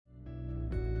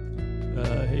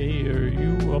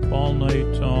up all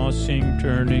night, tossing,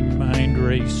 turning, mind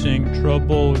racing,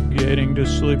 trouble getting to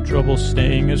sleep, trouble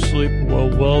staying asleep. Well,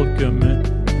 welcome.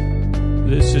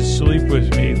 This is Sleep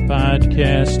With Me, the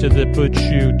podcast that puts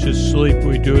you to sleep.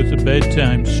 We do it a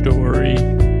bedtime story.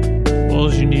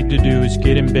 All you need to do is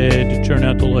get in bed, turn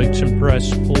out the lights, and press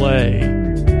play.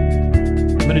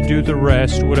 I'm going to do the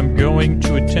rest. What I'm going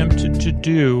to attempt to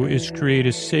do is create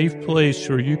a safe place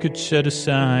where you could set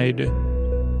aside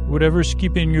whatever's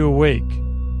keeping you awake.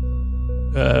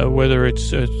 Whether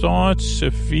it's thoughts,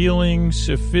 feelings,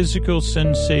 physical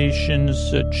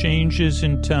sensations, changes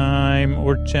in time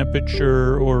or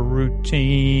temperature or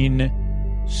routine,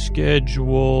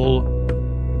 schedule,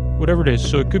 whatever it is.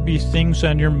 So it could be things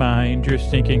on your mind you're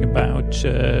thinking about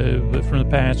from the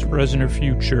past, present, or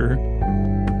future.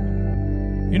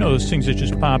 You know, those things that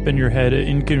just pop in your head at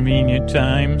inconvenient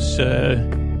times.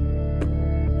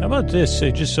 How about this?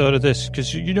 I just thought of this,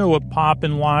 because you know what pop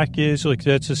and lock is? Like,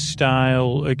 that's a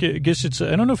style. I guess it's,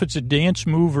 I don't know if it's a dance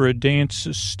move or a dance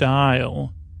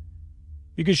style.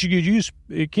 Because you could use,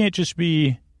 it can't just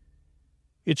be,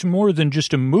 it's more than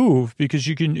just a move, because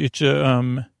you can, it's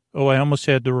a, oh, I almost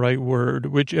had the right word,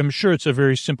 which I'm sure it's a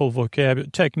very simple vocabulary,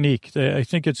 technique. I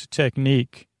think it's a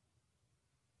technique.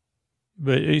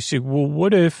 But you say, well,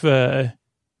 what if,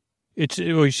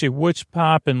 you say, what's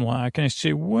pop and lock? And I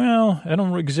say, well, I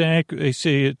don't exactly, they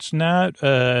say it's not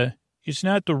the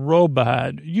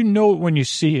robot. You know it when you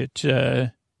see it.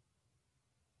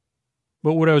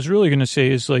 But what I was really going to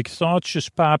say is, like, thoughts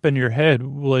just pop in your head.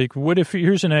 Like, what if,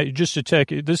 here's just a tech,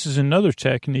 this is another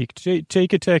technique.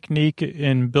 Take a technique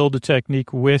and build a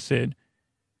technique with it.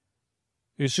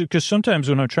 Because sometimes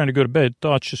when I'm trying to go to bed,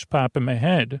 thoughts just pop in my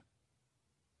head.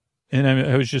 And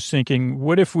I was just thinking,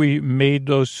 what if we made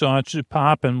those thoughts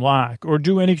pop and lock, or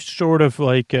do any sort of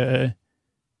like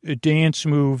dance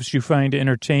moves you find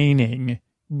entertaining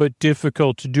but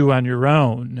difficult to do on your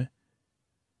own,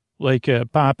 like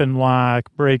pop and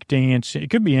lock, break dance. It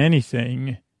could be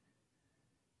anything.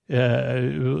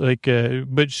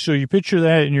 But so you picture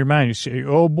that in your mind. You say,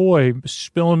 "Oh boy,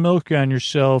 spilling milk on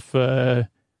yourself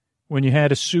when you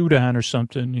had a suit on or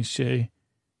something." You say,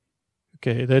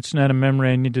 okay, that's not a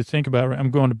memory I need to think about. I'm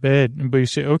going to bed. But you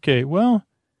say, okay, well,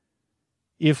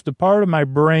 if the part of my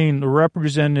brain, the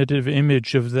representative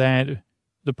image of that,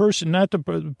 the person, not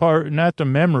the part, not the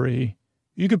memory,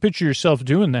 you could picture yourself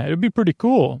doing that. It'd be pretty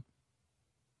cool.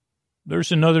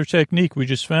 There's another technique we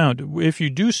just found. If you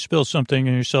do spill something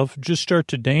on yourself, just start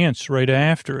to dance right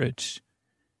after it.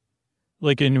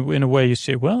 Like in a way you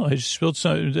say, well, I just spilled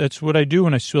something. That's what I do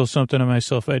when I spill something on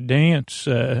myself. I dance.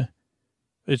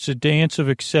 It's a dance of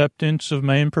acceptance of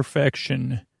my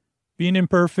imperfection. Being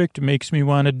imperfect makes me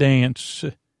want to dance.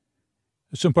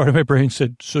 Some part of my brain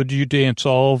said, so do you dance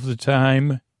all of the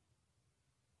time?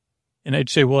 And I'd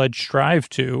say, well, I'd strive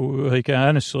to, like,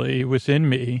 honestly, within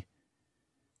me.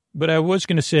 But I was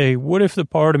going to say, what if the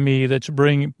part of me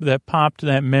that popped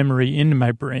that memory into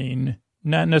my brain,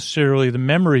 not necessarily the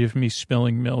memory of me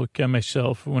spilling milk on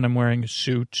myself when I'm wearing a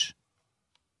suit.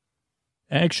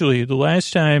 Actually, the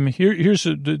last time,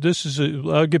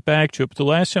 I'll get back to it, but the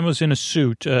last time I was in a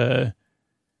suit, I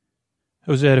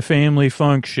was at a family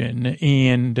function,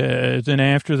 and then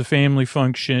after the family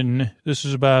function, this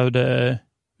is about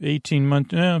 18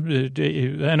 months, I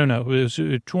don't know, it was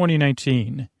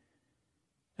 2019.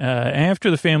 After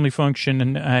the family function,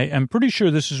 and I'm pretty sure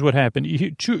this is what happened.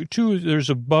 There's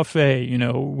a buffet, you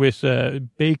know, with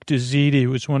baked ziti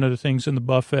was one of the things in the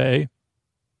buffet.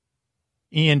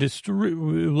 And it's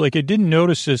like I didn't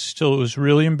notice this till it was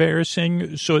really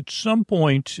embarrassing. So at some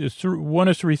point, one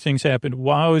of three things happened.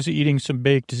 While I was eating some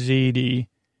baked ziti,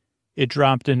 it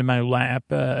dropped into my lap.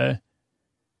 And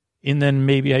then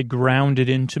maybe I ground it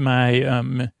into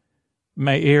my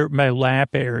lap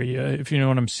area, if you know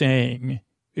what I'm saying.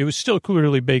 It was still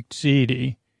clearly baked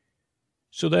ziti.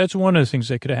 So that's one of the things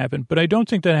that could happen. But I don't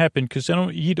think that happened because I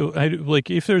don't eat,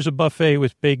 like if there's a buffet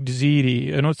with baked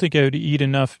ziti, I don't think I would eat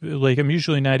enough. Like I'm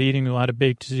usually not eating a lot of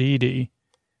baked ziti.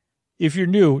 If you're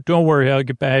new, don't worry, I'll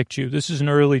get back to you. This is an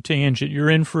early tangent. You're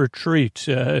in for a treat.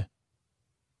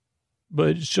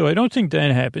 But so I don't think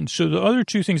that happened. So the other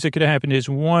two things that could have happened is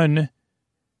one,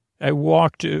 I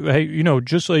walked,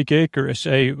 just like Icarus,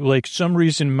 some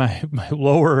reason my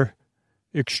lower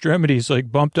extremities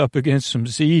bumped up against some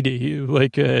ziti,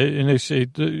 and they say,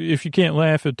 if you can't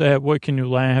laugh at that, what can you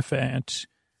laugh at?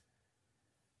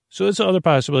 So that's the other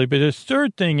possibility. But the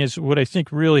third thing is what I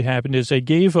think really happened is I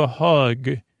gave a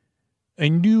hug. I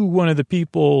knew one of the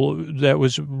people that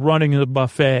was running the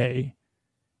buffet.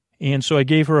 And so I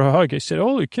gave her a hug. I said,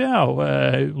 holy cow,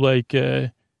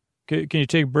 can you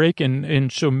take a break?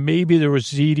 And so maybe there was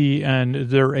ziti on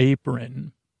their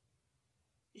apron.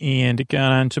 and it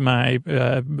got onto my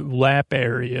lap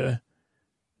area.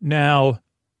 Now,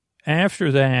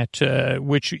 after that,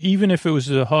 which even if it was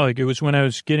a hug, it was when I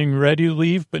was getting ready to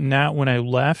leave, but not when I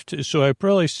left. So I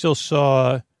probably still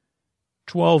saw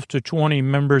 12 to 20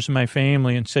 members of my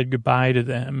family and said goodbye to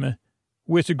them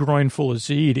with a groin full of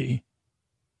ziti.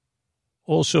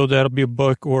 Also, that'll be a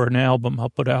book or an album I'll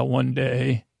put out one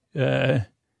day.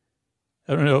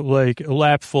 I don't know, like a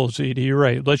lap full of ziti. You're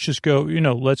right. Let's just go,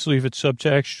 let's leave it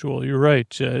subtextual. You're right.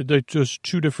 They're just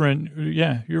two different,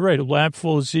 you're right. A lap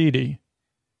full of ziti.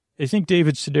 I think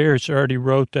David Sedaris already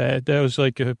wrote that. That was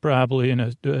like probably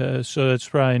so that's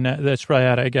probably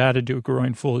how I got to do a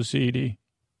groin full of ziti.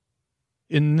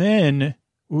 And then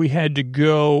we had to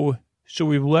go, so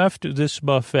we left this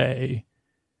buffet.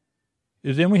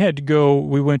 Then we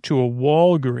went to a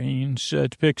Walgreens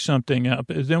to pick something up.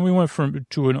 Then we went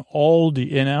to an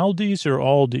Aldi, an Aldi's or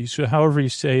Aldi, so however you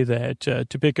say that, to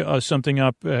pick something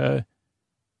up. We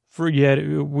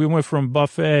went from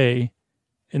buffet,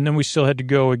 and then we still had to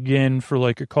go again for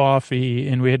like a coffee,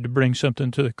 and we had to bring something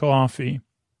to the coffee.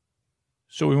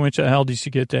 So we went to Aldi's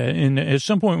to get that. And at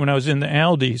some point when I was in the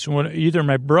Aldi's, either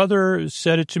my brother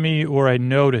said it to me or I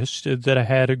noticed that I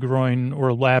had a groin or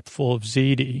a lap full of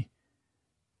ziti.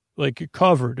 Like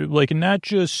covered, like not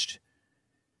just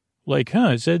like,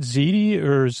 is that ziti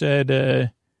or is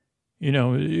that,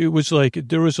 it was like,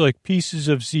 there was like pieces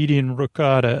of ziti and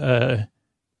ricotta,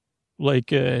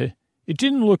 it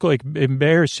didn't look like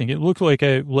embarrassing. It looked like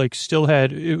I still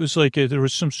had, it was like there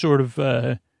was some sort of,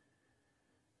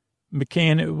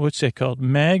 what's that called? I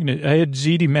had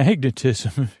ziti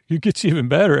magnetism. It gets even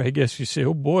better, I guess. You say,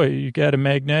 oh boy, you got a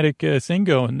magnetic thing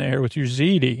going there with your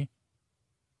ziti.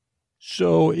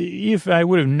 So if I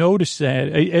would have noticed that,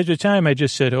 at the time I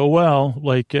just said, oh, well,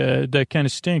 that kind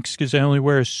of stinks because I only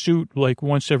wear a suit like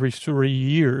once every 3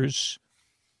 years.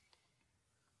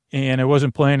 And I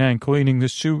wasn't planning on cleaning the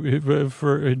suit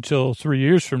until 3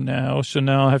 years from now. So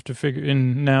now I'll have to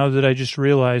and now that I just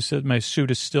realized that my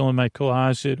suit is still in my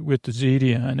closet with the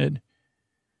ziti on it.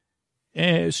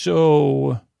 And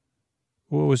so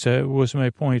what was that? What was my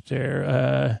point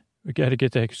there? We got to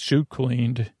get that suit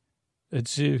cleaned.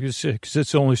 Because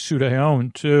it's the only suit I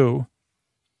own, too.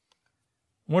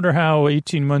 Wonder how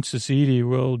 18 months of ziti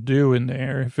will do in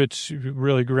there, if it's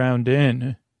really ground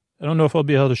in. I don't know if I'll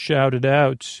be able to shout it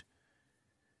out.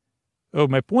 Oh,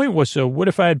 my point was, what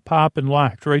if I had pop and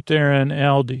locked right there on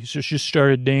Aldi's? Or just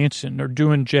started dancing or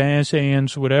doing jazz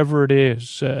hands, whatever it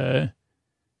is.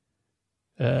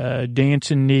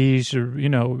 Dancing knees or,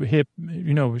 hip,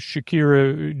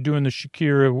 Shakira, doing the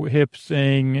Shakira hip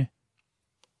thing.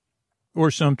 Or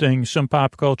something, some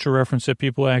pop culture reference that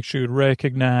people actually would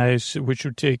recognize, which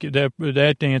would take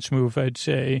that dance move, I'd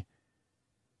say.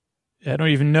 I don't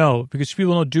even know, because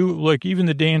people don't do, like, even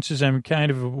the dances I'm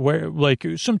kind of aware, like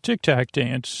some TikTok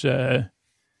dance. That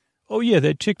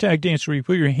TikTok dance where you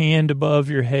put your hand above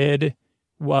your head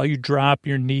while you drop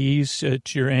your knees to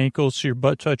your ankles so your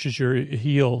butt touches your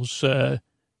heels. I'd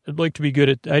like to be good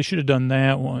at, I should have done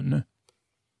that one.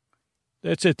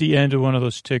 That's at the end of one of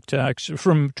those TikToks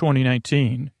from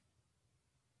 2019.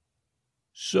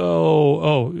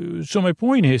 So my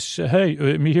point is,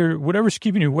 hey, here, whatever's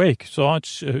keeping you awake,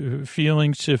 thoughts,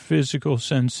 feelings, physical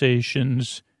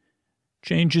sensations,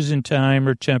 changes in time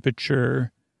or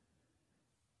temperature,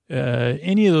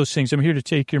 any of those things, I'm here to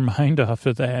take your mind off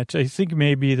of that. I think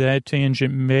maybe that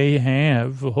tangent may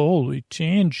have, holy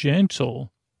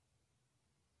tangential.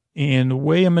 And the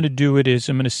way I'm going to do it is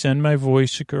I'm going to send my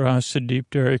voice across the deep,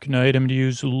 dark night. I'm going to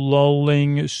use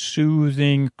lulling,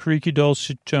 soothing, creaky,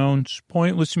 dulcet tones,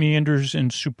 pointless meanders,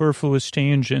 and superfluous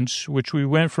tangents, which we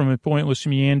went from a pointless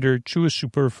meander to a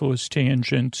superfluous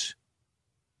tangent.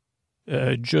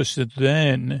 Just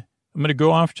then, I'm going to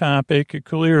go off topic,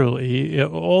 clearly,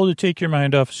 all to take your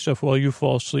mind off of stuff while you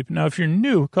fall asleep. Now, if you're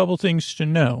new, a couple things to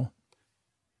know.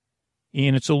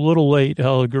 And it's a little late.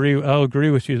 I'll agree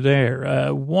with you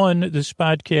there. One, this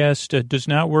podcast does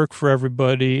not work for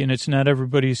everybody, and it's not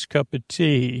everybody's cup of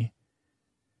tea.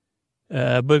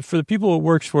 But for the people it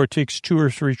works for, it takes 2 or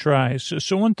 3 tries.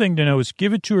 So one thing to know is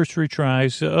give it 2 or 3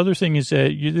 tries. The other thing is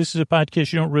that this is a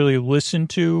podcast you don't really listen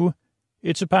to.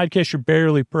 It's a podcast you're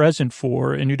barely present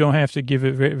for, and you don't have to give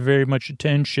it very, very much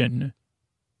attention.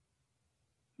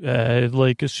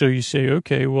 So you say,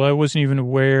 okay, well, I wasn't even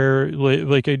aware,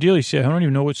 like ideally you say, I don't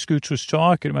even know what Scoots was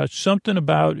talking about. Something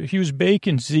about, he was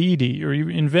baking ziti, or he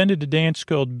invented a dance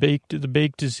called the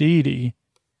baked ziti.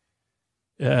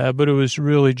 But it was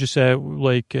really just I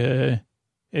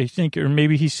think, or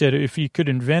maybe he said if he could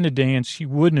invent a dance, he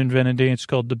wouldn't invent a dance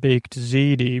called the baked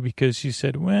ziti, because he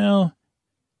said, well,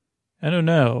 I don't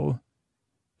know.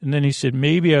 And then he said,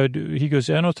 maybe I would, he goes,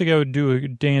 I don't think I would do a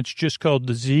dance just called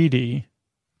the ZD.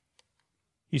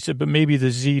 He said, but maybe the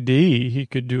ZD, he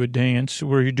could do a dance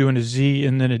where you're doing a Z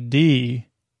and then a D.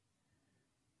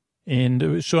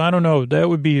 And so I don't know, that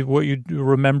would be what you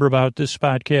remember about this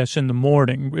podcast in the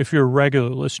morning if you're a regular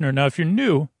listener. Now, if you're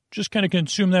new, just kind of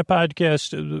consume that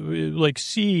podcast, like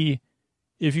see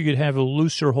if you could have a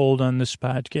looser hold on this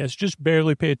podcast. Just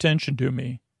barely pay attention to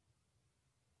me.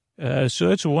 So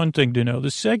that's one thing to know.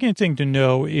 The second thing to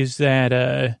know is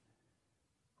that,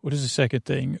 what is the second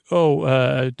thing?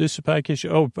 This is a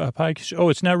podcast. Podcast. Oh,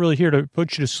 it's not really here to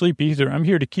put you to sleep either. I'm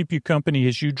here to keep you company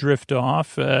as you drift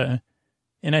off.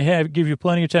 And I give you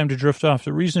plenty of time to drift off.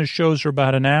 The reason the shows are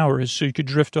about an hour is so you could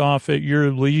drift off at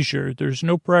your leisure. There's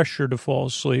no pressure to fall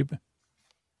asleep.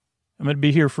 I'm going to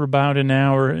be here for about an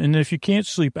hour. And if you can't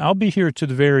sleep, I'll be here to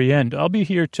the very end. I'll be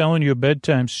here telling you a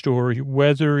bedtime story,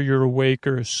 whether you're awake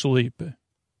or asleep.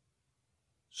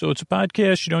 So it's a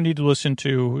podcast you don't need to listen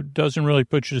to. It doesn't really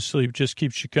put you to sleep, just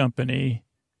keeps you company.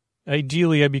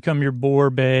 Ideally, I become your bore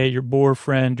bae, your bore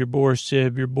friend, your bore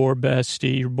sib, your bore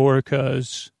bestie, your bore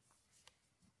cuz.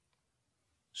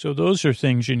 So those are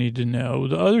things you need to know.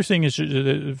 The other thing is,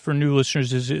 for new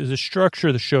listeners, is the structure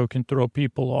of the show can throw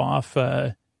people off.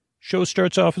 Show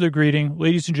starts off with a greeting.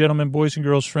 Ladies and gentlemen, boys and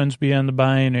girls, friends beyond the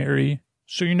binary.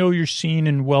 So you know you're seen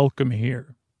and welcome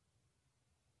here.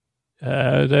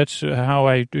 That's how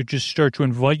I just start to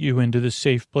invite you into the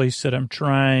safe place that I'm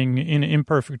trying in an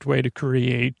imperfect way to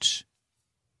create.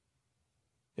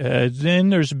 Then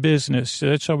there's business.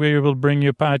 That's how we're able to bring you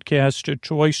a podcast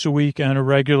twice a week on a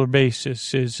regular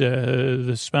basis, is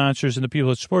the sponsors and the people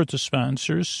that support the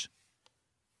sponsors.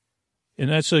 And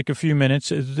that's like a few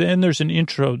minutes. Then there's an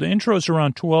intro. The intro is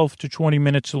around 12 to 20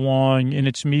 minutes long, and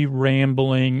it's me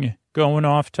rambling, going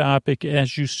off topic,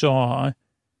 as you saw,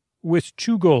 with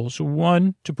two goals.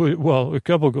 A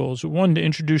couple goals. One, to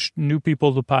introduce new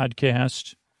people to the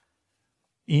podcast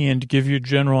and give you a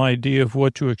general idea of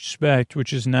what to expect,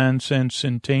 which is nonsense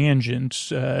and tangents.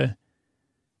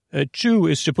 Two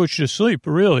is to put you to sleep,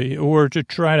 really, or to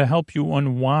try to help you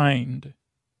unwind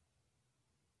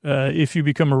if you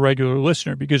become a regular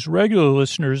listener. Because regular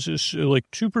listeners, like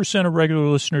 2% of regular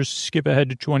listeners skip ahead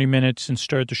to 20 minutes and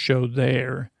start the show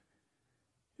there.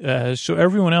 So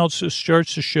everyone else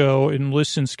starts the show and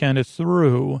listens kind of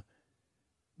through.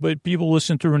 But people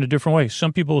listen through in a different way.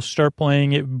 Some people start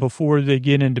playing it before they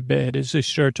get into bed as they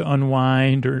start to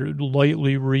unwind or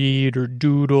lightly read or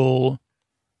doodle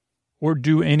or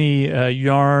do any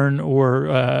yarn or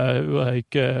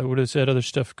what is that other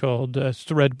stuff called?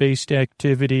 Thread-based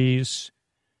activities.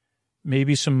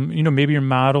 Maybe maybe you're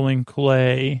modeling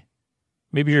clay.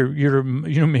 Maybe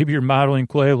maybe you're modeling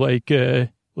clay like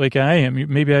I am.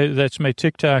 Maybe that's my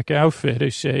TikTok outfit. I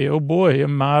say, oh boy,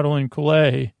 I'm modeling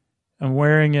clay. I'm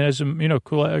wearing it as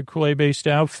a clay-based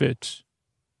outfit.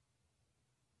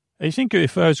 I think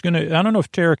if I was I don't know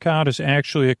if terracotta is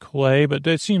actually a clay, but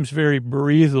that seems very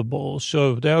breathable.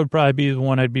 So that would probably be the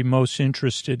one I'd be most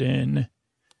interested in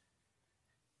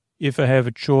if I have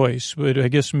a choice. But I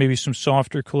guess maybe some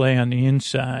softer clay on the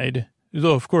inside.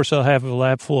 Though, of course, I'll have a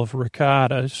lap full of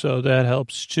ricotta, so that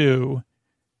helps too.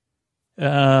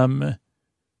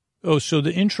 So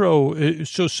the intro,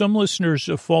 so some listeners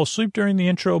fall asleep during the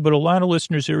intro, but a lot of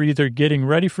listeners are either getting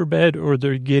ready for bed or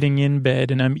they're getting in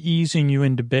bed, and I'm easing you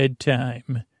into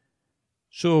bedtime.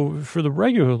 So for the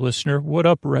regular listener, what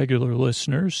up, regular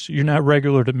listeners? You're not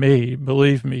regular to me.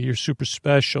 Believe me, you're super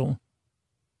special.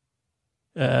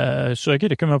 So I get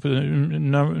to come up with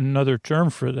another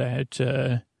term for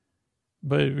that.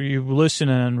 But you listen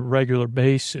on a regular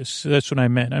basis. That's what I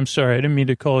meant. I'm sorry. I didn't mean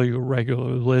to call you a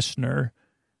regular listener.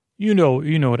 You know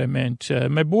what I meant.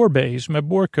 My bore bays, my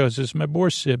bore cousins, my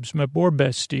bore sibs, my bore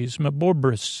besties, my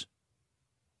borbris.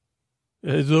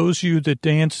 Those of you that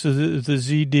dance the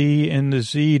ZD and the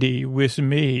ZD with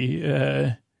me,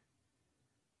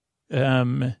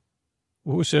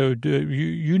 so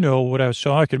you know what I was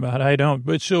talking about. I don't.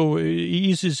 But so it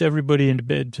eases everybody into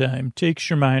bedtime, takes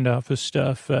your mind off of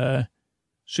stuff,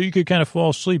 so you could kind of fall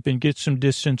asleep and get some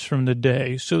distance from the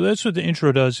day. So that's what the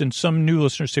intro does. And some new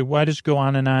listeners say, why does it go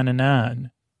on and on and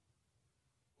on?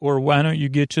 Or why don't you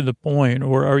get to the point?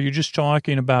 Or are you just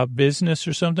talking about business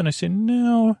or something? I say,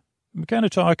 no, I'm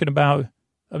talking about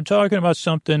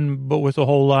something, but with a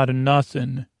whole lot of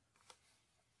nothing.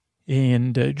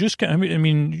 And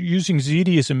using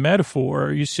ZD as a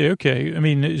metaphor, you say, okay,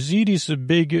 ZD is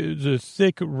the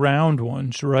thick, round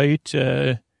ones,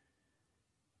 right?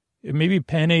 Maybe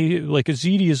penne, like a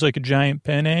ziti is like a giant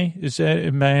penne.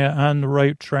 Am I on the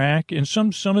right track? And some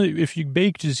of the, if you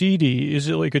baked ziti, is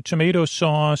it like a tomato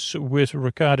sauce with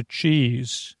ricotta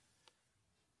cheese?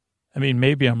 I mean,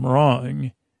 maybe I'm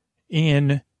wrong.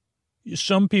 And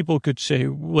some people could say,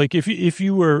 like, if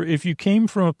you came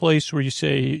from a place where you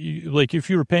say, like, if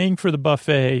you were paying for the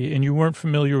buffet and you weren't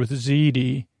familiar with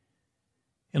ziti,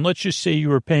 and let's just say you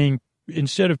were paying,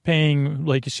 instead of paying,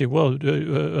 like you say, well,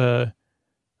 a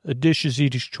dish of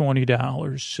ziti is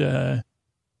 $20,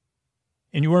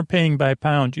 and you weren't paying by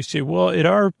pound, you say, well, at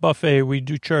our buffet, we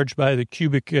do charge by the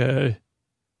cubic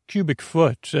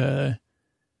foot.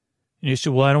 And you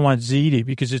say, well, I don't want ziti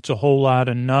because it's a whole lot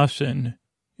of nothing.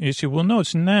 And you say, well, no,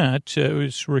 it's not.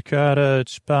 It's ricotta,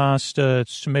 it's pasta,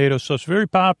 it's tomato sauce. Very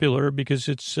popular because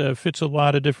it fits a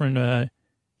lot of different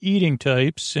eating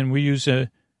types, and we use a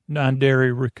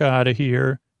non-dairy ricotta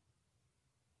here.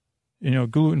 You know,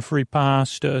 gluten-free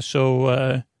pasta.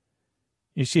 So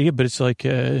you see, but it's like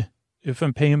if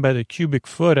I'm paying by the cubic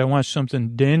foot, I want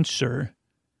something denser.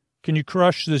 Can you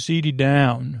crush the ziti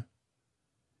down?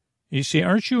 You see,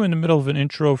 aren't you in the middle of an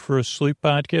intro for a sleep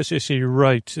podcast? I say, you're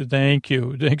right. Thank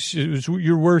you. Thanks.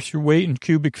 You're worth your weight in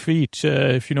cubic feet,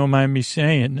 if you don't mind me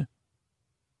saying.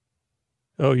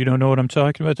 Oh, you don't know what I'm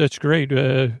talking about? That's great.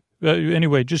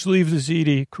 Anyway, just leave the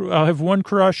ziti. I'll have one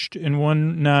crushed and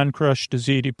one non-crushed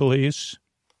ziti, please.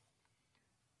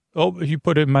 Oh, you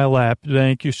put it in my lap.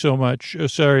 Thank you so much. Oh,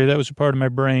 sorry, that was a part of my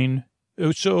brain.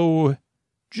 So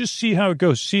just see how it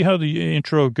goes. See how the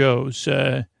intro goes.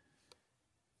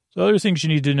 So other things you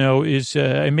need to know is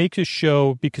I make this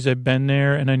show because I've been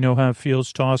there and I know how it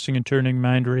feels, tossing and turning,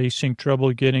 mind racing,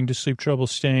 trouble getting to sleep, trouble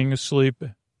staying asleep.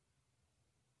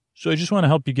 So I just want to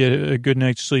help you get a good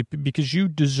night's sleep because you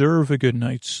deserve a good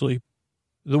night's sleep.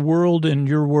 The world and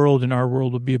your world and our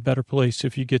world will be a better place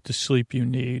if you get the sleep you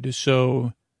need.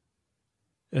 So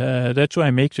that's why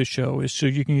I make the show, is so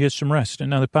you can get some rest. And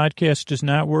now the podcast does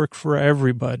not work for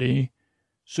everybody.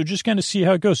 So just kind of see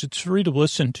how it goes. It's free to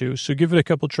listen to, so give it a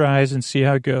couple tries and see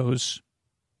how it goes.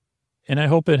 And I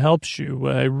hope it helps you.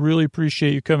 I really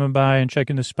appreciate you coming by and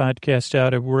checking this podcast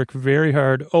out. I work very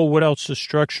hard. Oh, what else? The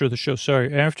structure of the show.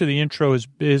 Sorry. After the intro is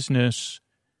business.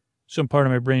 Some part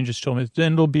of my brain just told me.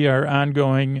 Then it'll be our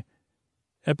ongoing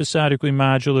episodically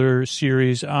modular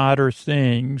series, Odder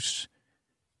Things,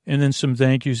 and then some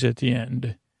thank yous at the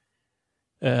end.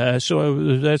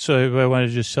 So that's why I wanted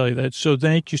to just tell you that. So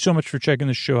thank you so much for checking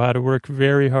the show out. I work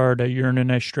very hard. I yearn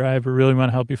and I strive. I really want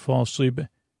to help you fall asleep.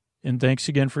 And thanks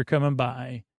again for coming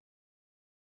by.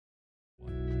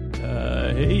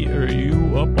 Hey, are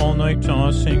you up all night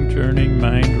tossing, turning,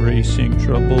 mind racing,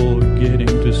 trouble getting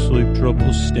to sleep,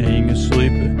 trouble staying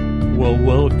asleep? Well,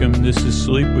 welcome. This is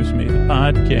Sleep With Me, the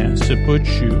podcast that puts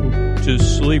you to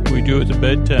sleep. We do it the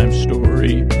bedtime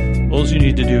story. All you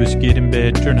need to do is get in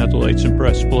bed, turn out the lights, and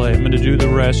press play. I'm going to do the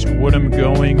rest. What I'm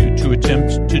going to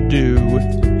attempt to do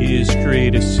is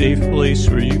create a safe place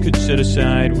where you could set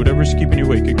aside whatever's keeping you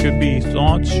awake. It could be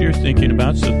thoughts you're thinking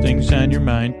about, so things on your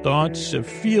mind, thoughts,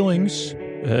 feelings.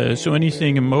 So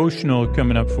anything emotional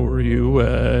coming up for you,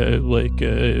 like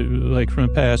from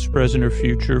the past, present, or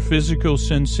future, physical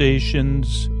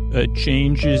sensations,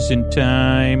 changes in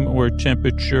time or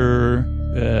temperature,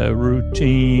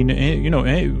 routine,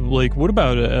 like what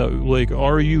about like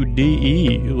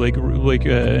RUDE, like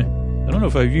I don't know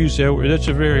if I've used that word. That's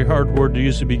a very hard word to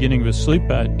use at the beginning of a sleep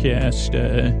podcast.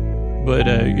 But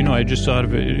I just thought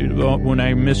of it when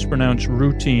I mispronounce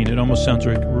routine. It almost sounds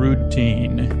like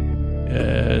routine.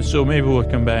 So maybe we'll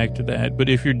come back to that. But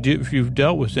if you've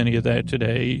dealt with any of that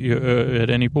today, at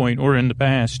any point or in the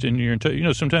past, and you're,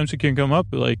 sometimes it can come up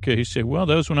like you say, well,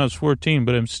 that was when I was 14,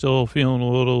 but I'm still feeling a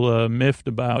little miffed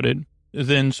about it.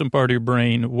 Then some part of your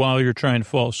brain, while you're trying to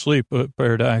fall asleep,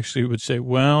 paradoxically would say,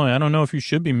 well, I don't know if you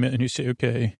should be miffed. And you say,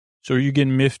 okay, so are you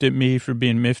getting miffed at me for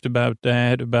being miffed about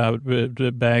that, about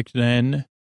back then?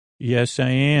 Yes, I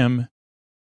am.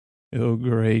 Oh,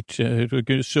 great.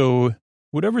 So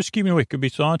whatever's keeping you awake, could be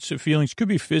thoughts, feelings, could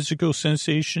be physical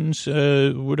sensations,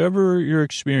 whatever you're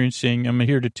experiencing, I'm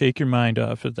here to take your mind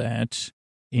off of that.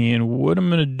 And what I'm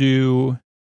going to do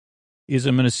is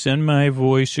I'm going to send my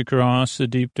voice across the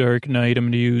deep, dark night. I'm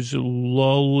going to use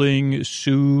lulling,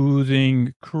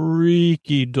 soothing,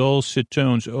 creaky, dulcet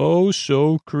tones. Oh,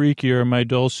 so creaky are my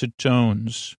dulcet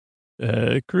tones.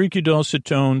 Creaky, dulcet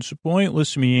tones,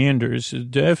 pointless meanders.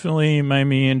 Definitely my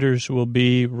meanders will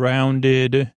be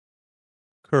rounded,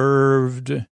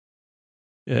 curved.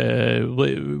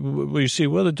 You see,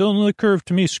 well, it doesn't look curved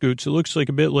to me, Scoots. It looks like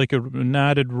a bit like a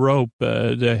knotted rope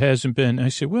that hasn't been. I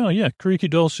say, well, yeah, creaky,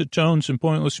 dulcet tones and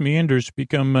pointless meanders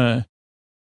become.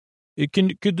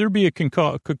 Could there be a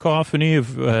cacophony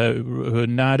of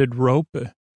knotted rope?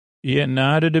 Yeah,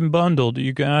 knotted and bundled.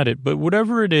 You got it. But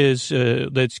whatever it is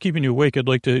that's keeping you awake, I'd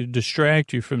like to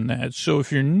distract you from that. So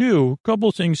if you're new, a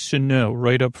couple things to know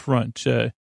right up front.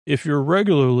 If you're a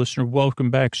regular listener,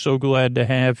 welcome back. So glad to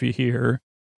have you here.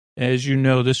 As you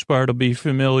know, this part will be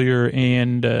familiar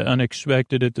and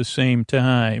unexpected at the same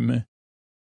time.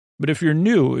 But if you're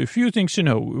new, a few things to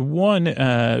know. One,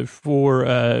 for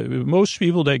most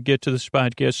people that get to this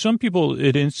podcast, some people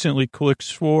it instantly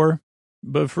clicks for.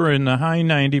 But for in the high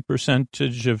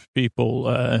 90% of people,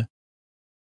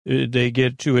 they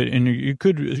get to it. And you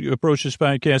could approach this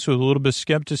podcast with a little bit of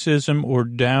skepticism or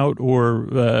doubt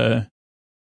or,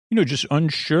 just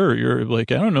unsure. You're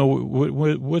like, I don't know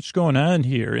what's going on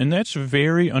here. And that's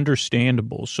very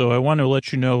understandable. So I want to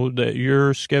let you know that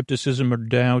your skepticism or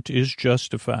doubt is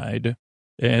justified.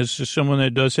 As someone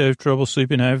that does have trouble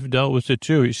sleeping, I've dealt with it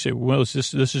too. You say, well,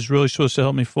 this is really supposed to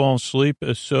help me fall asleep.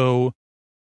 So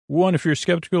one, if you're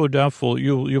skeptical or doubtful,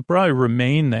 you'll probably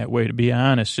remain that way, to be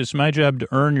honest. It's my job to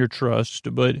earn your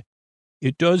trust, but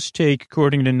it does take,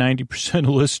 according to 90% of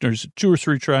listeners, 2 or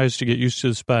 3 tries to get used to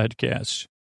this podcast.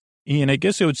 And I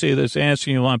guess I would say that's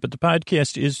asking a lot, but the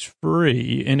podcast is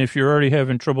free. And if you're already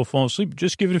having trouble falling asleep,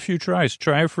 just give it a few tries.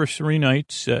 Try it for 3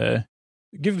 nights.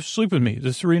 Sleep with me, the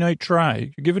 3-night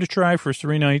try. Give it a try for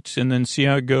 3 nights and then see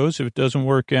how it goes. If it doesn't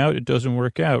work out, it doesn't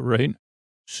work out, right?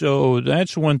 So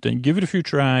that's one thing. Give it a few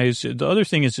tries. The other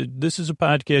thing is that this is a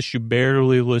podcast you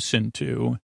barely listen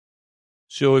to.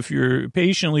 So if you're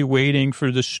patiently waiting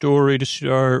for the story to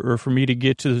start or for me to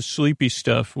get to the sleepy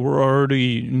stuff, we're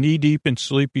already knee-deep in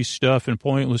sleepy stuff and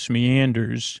pointless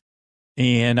meanders,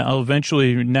 and I'll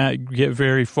eventually not get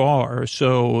very far.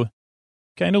 So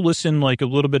kind of listen like a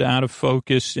little bit out of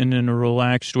focus and in a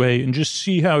relaxed way and just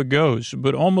see how it goes.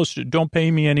 But almost don't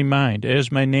pay me any mind. As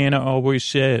my Nana always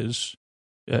says,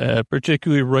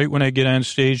 particularly right when I get on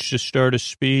stage to start a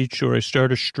speech or I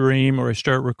start a stream or I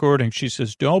start recording, she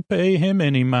says, don't pay him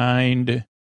any mind.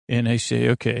 And I say,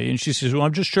 okay. And she says, well,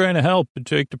 I'm just trying to help and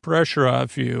take the pressure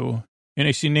off you. And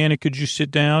I say, Nana, could you sit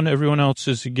down? Everyone else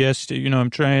is a guest. I'm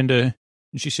trying to.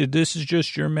 And she said, this is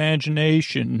just your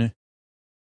imagination.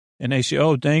 And I say,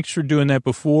 oh, thanks for doing that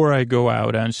before I go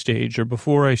out on stage or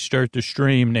before I start the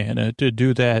stream, Nana, to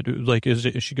do that. Like,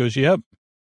 she goes, yep.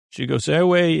 She goes, that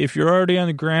way, if you're already on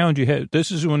the ground, this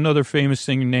is another famous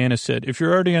thing Nana said. If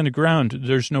you're already on the ground,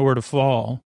 there's nowhere to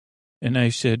fall. And I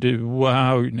said,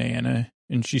 wow, Nana.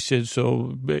 And she said,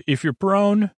 so if you're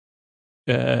prone,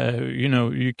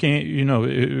 you can't,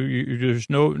 there's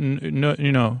no,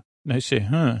 and I say,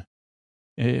 huh,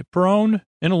 prone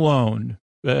and alone,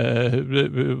 and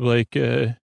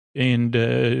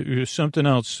something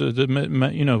else,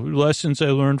 lessons I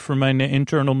learned from my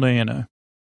internal Nana.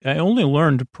 I only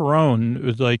learned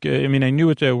prone, I knew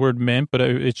what that word meant, but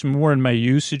it's more in my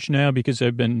usage now because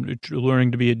I've been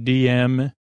learning to be a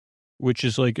DM, which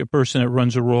is like a person that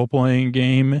runs a role-playing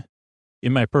game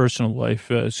in my personal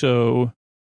life. I'm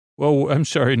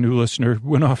sorry, new listener,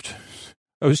 went off.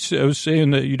 I was saying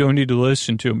that you don't need to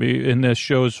listen to me, and this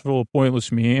show is full of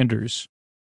pointless meanders.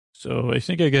 So I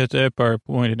think I got that part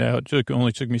pointed out. It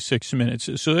only took me 6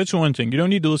 minutes. So that's one thing. You don't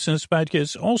need to listen to this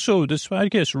podcast. Also, this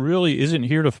podcast really isn't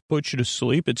here to put you to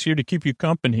sleep. It's here to keep you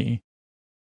company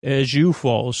as you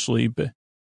fall asleep.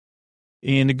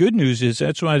 And the good news is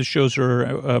that's why the shows are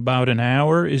about an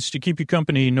hour, is to keep you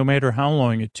company no matter how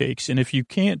long it takes. And if you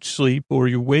can't sleep or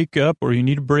you wake up or you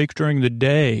need a break during the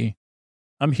day,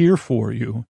 I'm here for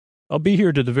you. I'll be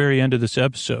here to the very end of this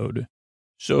episode.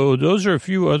 So those are a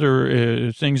few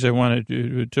other things I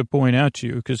wanted to point out to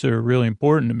you because they're really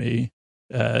important to me,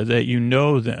 that you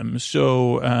know them.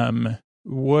 So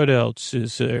what else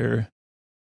is there?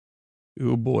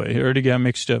 Oh, boy, I already got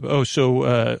mixed up. So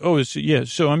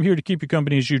I'm here to keep you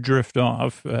company as you drift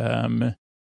off. Then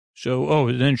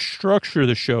structure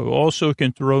the show also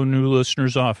can throw new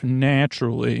listeners off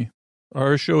naturally.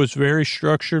 Our show is very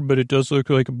structured, but it does look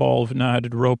like a ball of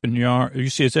knotted rope and yarn. You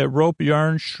see, is that rope,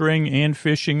 yarn, string, and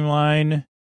fishing line?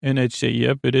 And I'd say,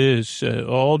 yep, it is,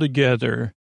 all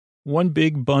together. One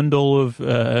big bundle of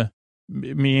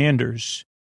meanders.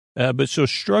 But so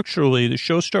structurally, the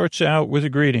show starts out with a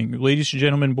greeting. Ladies and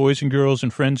gentlemen, boys and girls,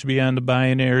 and friends beyond the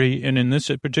binary. And in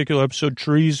this particular episode,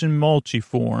 trees and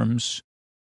multiforms.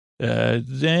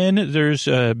 Then there's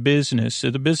business.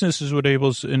 The business is what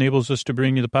enables us to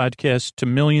bring you the podcast to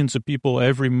millions of people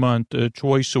every month,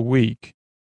 twice a week.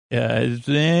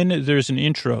 Then there's an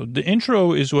intro. The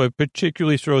intro is what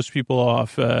particularly throws people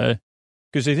off,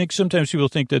 because I think sometimes people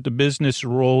think that the business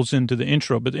rolls into the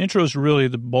intro, but the intro is really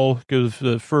the bulk of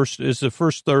the first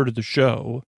third of the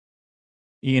show.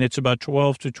 And it's about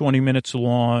 12 to 20 minutes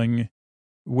long.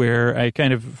 where I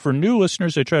kind of, for new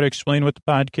listeners, I try to explain what the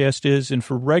podcast is. And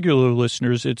for regular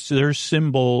listeners, it's their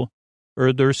symbol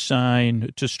or their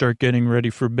sign to start getting ready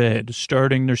for bed,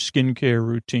 starting their skincare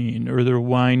routine or their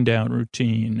wind down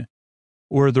routine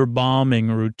or their balming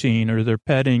routine or their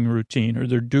petting routine or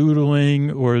their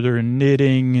doodling or their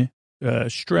knitting,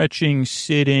 stretching,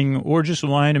 sitting, or just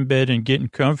lying in bed and getting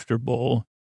comfortable.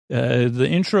 The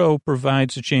intro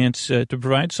provides a chance to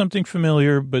provide something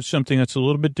familiar, but something that's a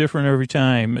little bit different every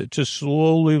time to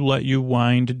slowly let you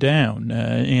wind down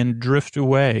and drift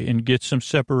away and get some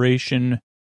separation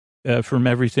from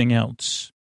everything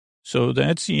else. So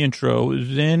that's the intro.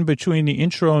 Then between the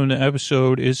intro and the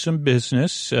episode is some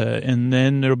business, and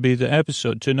then there'll be the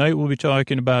episode. Tonight we'll be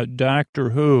talking about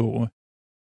Doctor Who.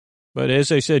 But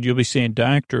as I said, you'll be saying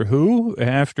Doctor Who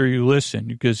after you listen,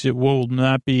 because it will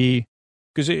not be...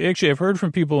 Because actually, I've heard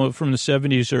from people from the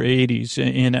 70s or 80s,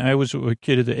 and I was a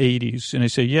kid of the 80s, and I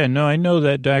say, yeah, no, I know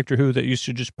that Doctor Who that used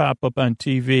to just pop up on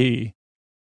TV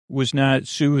was not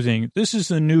soothing. This is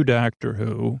the new Doctor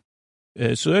Who.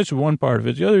 So that's one part of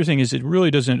it. The other thing is it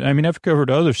really doesn't, I mean, I've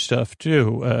covered other stuff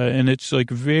too, and it's like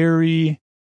very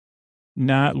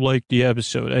not like the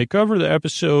episode. I cover the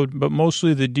episode, but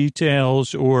mostly the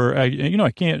details, or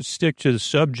I can't stick to the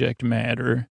subject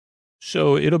matter.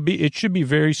 So it should be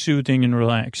very soothing and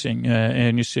relaxing.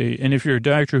 And you say, and if you're a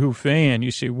Doctor Who fan, you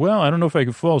say, well, I don't know if I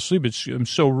can fall asleep. I'm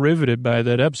so riveted by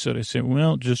that episode. I say,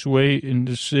 well, just wait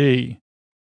and see.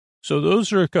 So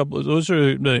those are a couple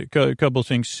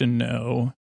things to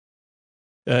know.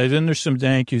 Then there's some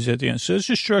thank yous at the end. So it's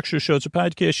just structure show. It's a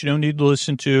podcast you don't need to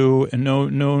listen to, and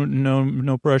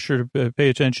no pressure to pay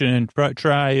attention, and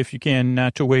try if you can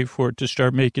not to wait for it to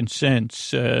start making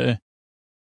sense. And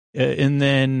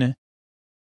then,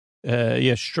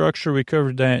 structure, we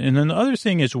covered that. And then the other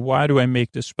thing is, why do I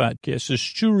make this podcast?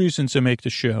 There's two reasons I make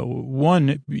the show.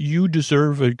 One, you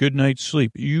deserve a good night's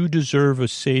sleep. You deserve a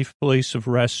safe place of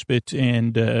respite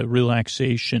and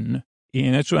relaxation.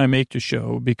 And that's why I make the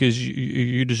show, because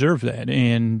you deserve that.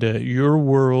 And your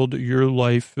world, your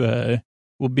life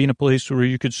will be in a place where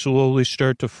you could slowly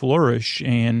start to flourish,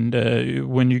 and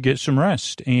when you get some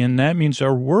rest. And that means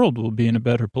our world will be in a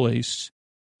better place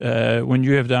when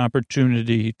you have the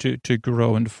opportunity to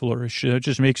grow and flourish. It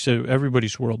just makes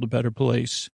everybody's world a better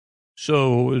place.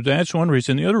 So that's one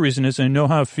reason. The other reason is I know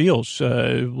how it feels.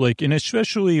 And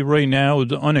especially right now,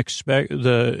 the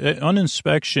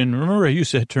uninspection, remember I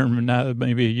used that term not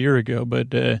maybe a year ago,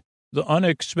 but the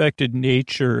unexpected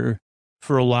nature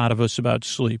for a lot of us about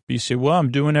sleep. You say, well, I'm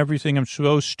doing everything I'm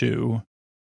supposed to.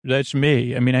 That's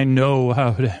me. I mean, I know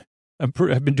how to, I've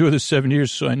been doing this 7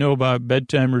 years, so I know about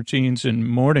bedtime routines and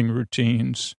morning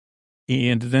routines.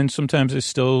 And then sometimes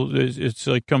it's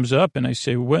like comes up and I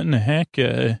say, what in the heck?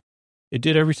 It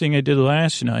did everything I did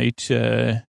last night,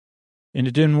 and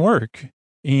it didn't work.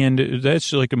 And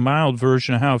that's like a mild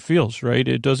version of how it feels, right?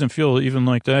 It doesn't feel even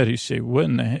like that. You say, what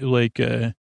in the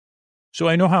heck? So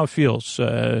I know how it feels.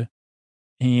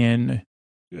 And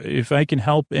if I can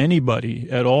help anybody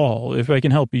at all, if I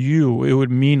can help you, it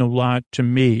would mean a lot to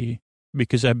me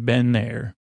because I've been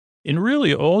there. And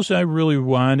really, all I really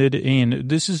wanted, and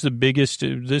this is the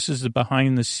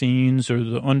behind the scenes or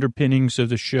the underpinnings of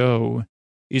the show,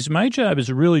 is my job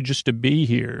is really just to be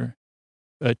here,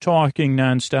 talking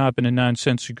nonstop in a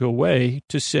nonsensical way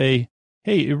to say,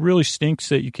 hey, it really stinks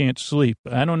that you can't sleep.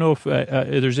 I don't know if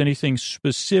there's anything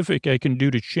specific I can do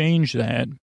to change that,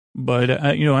 but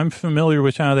I'm familiar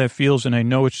with how that feels, and I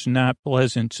know it's not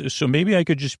pleasant. So maybe I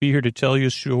could just be here to tell you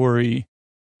a story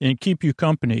and keep you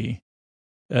company,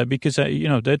 because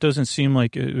that doesn't seem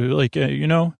like.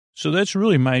 So that's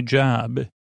really my job.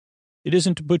 It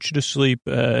isn't to put you to sleep.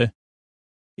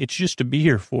 It's just to be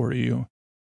here for you.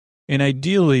 And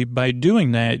ideally, by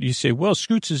doing that, you say, well,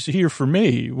 Scoots is here for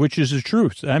me, which is the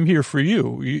truth. I'm here for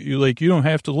you. You don't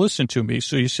have to listen to me.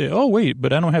 So you say, oh, wait,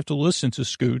 but I don't have to listen to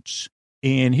Scoots.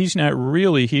 And he's not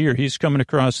really here. He's coming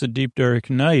across the deep, dark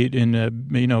night in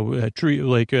a tree,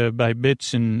 by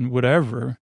bits and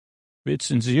whatever,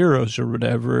 bits and zeros or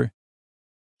whatever.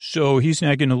 So he's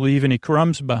not going to leave any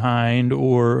crumbs behind,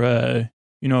 or,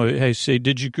 I say,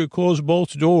 did you close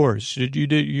both doors? Did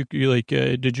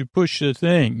you push the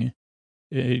thing?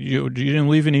 You didn't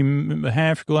leave any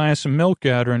half glass of milk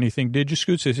out or anything, did you,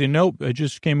 Scoots? I say, nope. I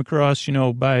just came across,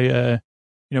 by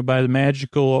the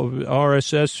magical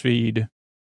RSS feed.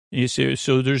 And you say,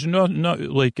 so there's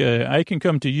I can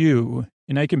come to you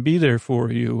and I can be there for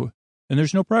you, and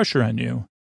there's no pressure on you.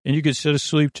 And you could set a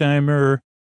sleep timer,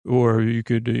 or you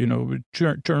could,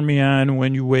 turn me on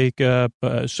when you wake up.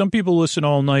 Some people listen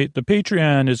all night. The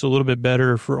Patreon is a little bit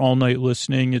better for all night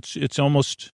listening. It's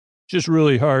almost just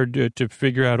really hard to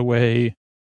figure out a way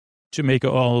to make an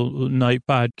all-night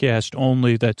podcast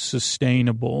only that's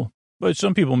sustainable. But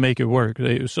some people make it work.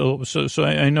 So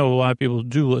I know a lot of people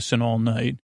do listen all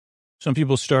night. Some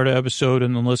people start an episode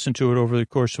and then listen to it over the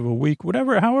course of a week.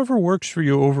 However works for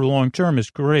you over long term is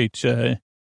great.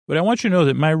 But I want you to know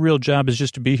that my real job is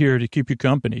just to be here to keep you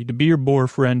company, to be your boar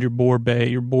friend, your boar bae,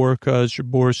 your boar cuz, your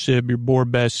boar sib, your boar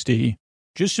bestie.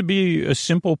 Just to be a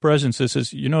simple presence that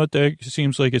says, you know what, that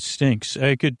seems like it stinks.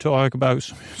 I could talk about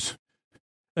some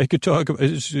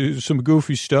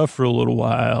goofy stuff for a little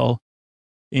while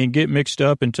and get mixed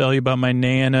up and tell you about my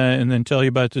Nana and then tell you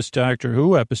about this Doctor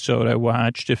Who episode I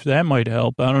watched. If that might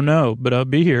help, I don't know. But I'll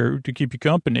be here to keep you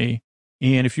company.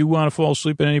 And if you want to fall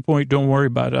asleep at any point, don't worry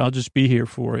about it. I'll just be here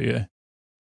for you.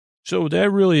 So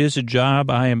that really is a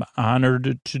job I am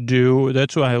honored to do.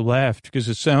 That's why I laughed, because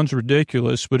it sounds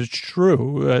ridiculous, but it's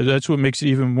true. That's what makes it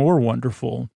even more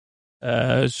wonderful.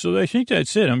 So I think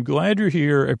that's it. I'm glad you're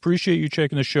here. I appreciate you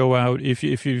checking the show out. If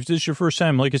this is your first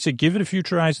time, like I said, give it a few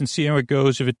tries and see how it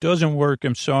goes. If it doesn't work,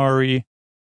 I'm sorry.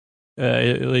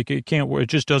 It can't work. It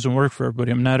just doesn't work for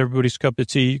everybody. I'm not everybody's cup of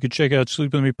tea. You can check out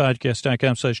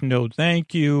sleepwithmepodcast.com/no.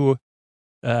 Thank you.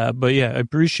 But yeah, I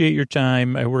appreciate your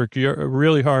time. I work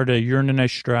really hard. I yearn and I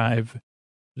strive.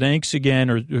 Thanks again,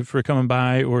 or for coming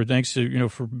by, or thanks to,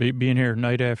 for being here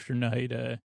night after night.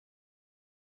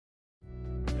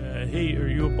 Hey, are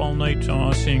you up all night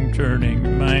tossing,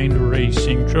 turning, mind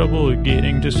racing, trouble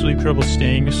getting to sleep, trouble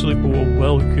staying asleep? Well,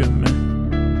 welcome.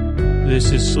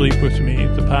 This is Sleep With Me,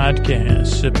 the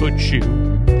podcast that puts you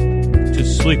to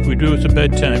sleep. We do it with a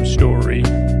bedtime story.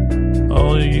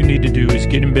 All you need to do is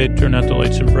get in bed, turn out the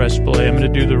lights, and press play. I'm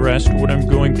going to do the rest. What I'm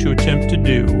going to attempt to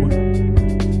do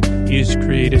is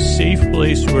create a safe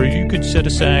place where you could set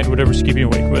aside whatever's keeping you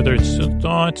awake, whether it's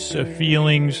thoughts,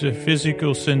 feelings,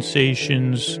 physical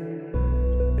sensations,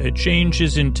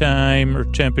 changes in time or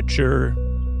temperature,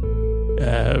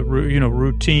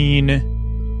 routine,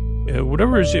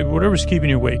 whatever's keeping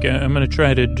you awake. I'm going to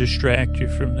try to distract you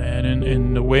from that.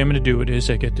 And the way I'm going to do it is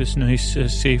I get this nice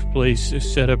safe place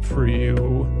set up for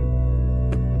you.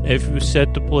 I've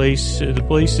set the place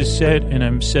is set, and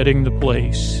I'm setting the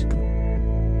place.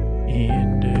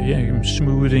 And I'm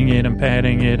smoothing it, I'm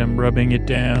patting it, I'm rubbing it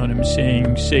down, I'm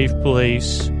saying safe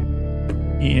place.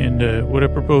 And what I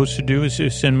propose to do is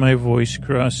to send my voice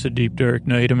across the deep, dark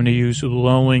night. I'm going to use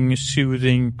lulling,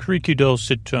 soothing, creaky,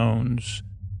 dulcet tones,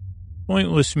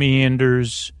 pointless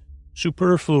meanders,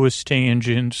 superfluous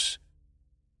tangents,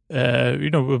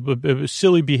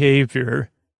 silly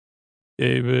behavior.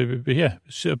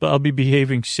 I'll be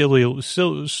behaving sillily. When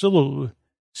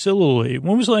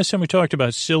was the last time we talked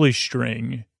about silly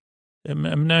string?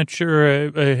 I'm not sure.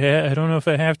 I don't know if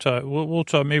I have talked. We'll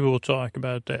talk. Maybe we'll talk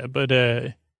about that. But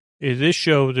this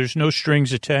show, there's no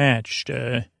strings attached,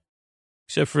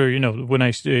 except for when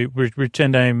I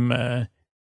pretend I'm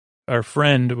our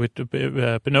friend with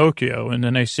the Pinocchio, and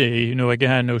then I say, I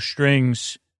got no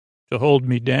strings to hold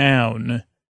me down.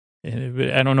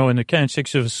 And I don't know. In the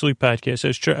context of a sleep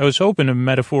podcast, I was hoping a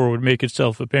metaphor would make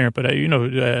itself apparent, but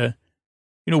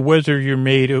whether you're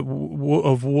made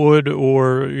of wood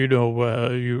or,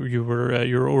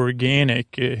 you're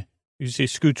organic. You say,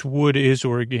 Scoots, wood is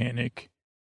organic.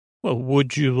 Well,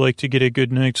 would you like to get a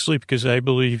good night's sleep? Because I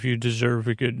believe you deserve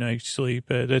a good night's sleep.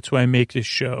 That's why I make this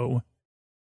show.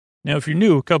 Now, if you're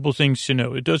new, a couple things to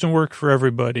know. It doesn't work for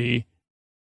everybody.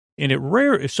 And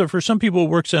so for some people, it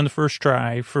works on the first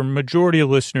try. For majority of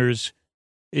listeners,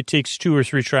 it takes 2 or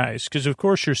 3 tries. Because, of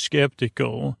course, you're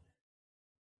skeptical.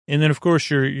 And then, of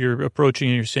course, you're approaching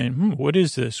and you're saying, what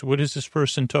is this? What is this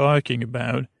person talking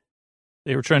about?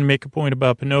 They were trying to make a point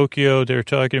about Pinocchio. They were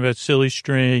talking about silly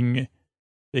string.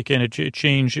 They kind of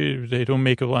change it. They don't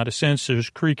make a lot of sense.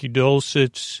 There's creaky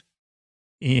dulcets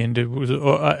and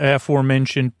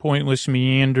aforementioned pointless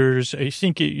meanders. I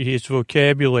think his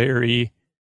vocabulary,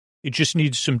 it just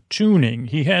needs some tuning.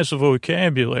 He has a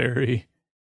vocabulary.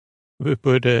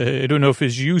 But I don't know if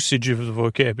his usage of the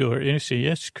vocabulary. And I say,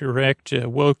 yes, correct.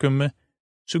 Welcome.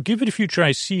 So give it a few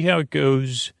tries. See how it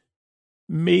goes.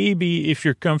 Maybe if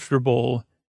you're comfortable,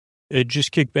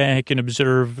 just kick back and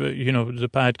observe, the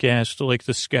podcast like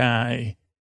the sky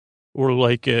or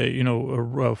like,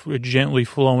 a gently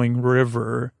flowing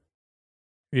river.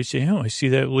 You say, I see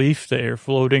that leaf there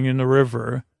floating in the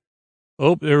river.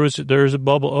 Oh, there's a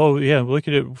bubble. Oh, yeah, look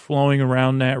at it flowing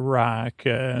around that rock.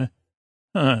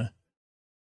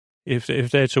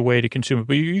 If that's a way to consume it.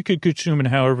 But you could consume it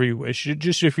however you wish.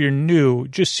 Just if you're new,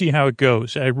 just see how it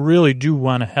goes. I really do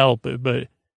want to help it,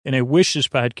 and I wish this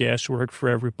podcast worked for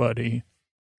everybody.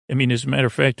 I mean, as a matter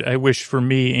of fact, I wish for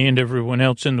me and everyone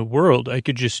else in the world, I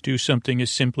could just do something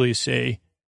as simply as say,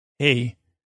 hey,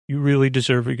 you really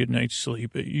deserve a good night's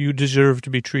sleep. You deserve to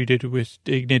be treated with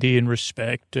dignity and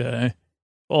respect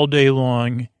all day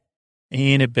long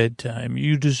and at bedtime.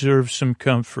 You deserve some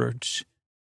comforts.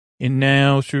 And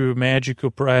now, through a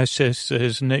magical process,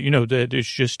 that it's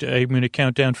just, I'm going to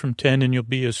count down from 10 and you'll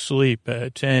be asleep.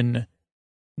 10,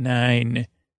 9,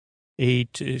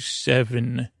 8,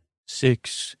 7,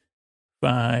 6,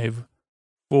 5,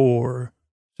 4,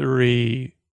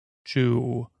 3,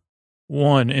 2,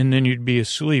 1, and then you'd be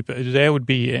asleep. That would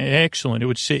be excellent.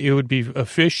 It would be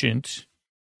efficient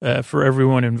for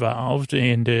everyone involved,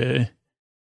 and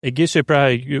I guess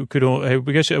I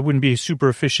guess it wouldn't be super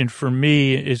efficient for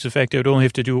me. Is the fact I would only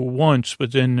have to do it once,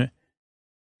 but then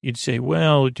you'd say,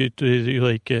 well,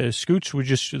 Scoots would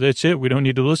just, that's it. We don't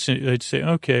need to listen. I'd say,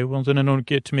 okay, well, then I don't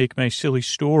get to make my silly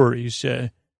stories.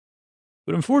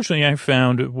 But unfortunately, I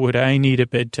found what I need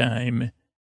at bedtime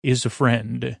is a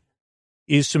friend,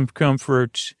 is some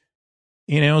comfort.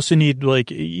 And I also need,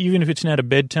 even if it's not a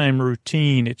bedtime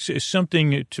routine, it's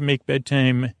something to make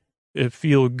bedtime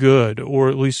feel good, or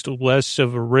at least less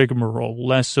of a rigmarole,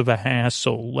 less of a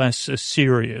hassle, less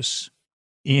serious.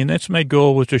 And that's my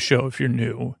goal with the show if you're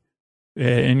new.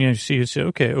 And you see, you say,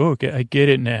 okay, I get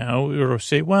it now. Or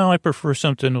say, well, I prefer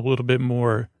something a little bit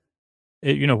more,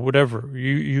 whatever.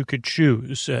 You could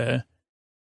choose. So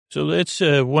that's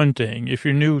one thing. If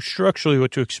you're new, structurally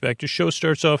what to expect. The show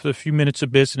starts off with a few minutes of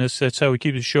business. That's how we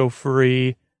keep the show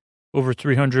free. Over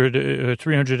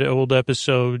 300 old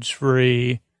episodes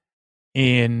free.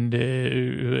 And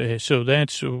so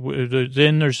that's,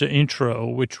 then there's the intro,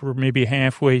 which we're maybe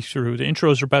halfway through. The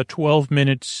intros are about 12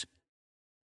 minutes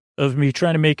of me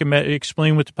trying to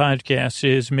explain what the podcast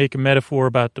is, make a metaphor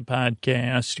about the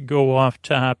podcast, go off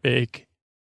topic,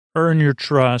 earn your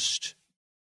trust,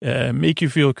 make you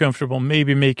feel comfortable,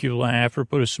 maybe make you laugh or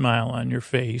put a smile on your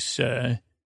face.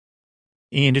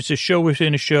 And it's a show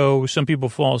within a show. Some people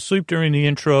fall asleep during the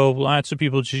intro. Lots of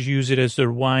people just use it as their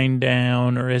wind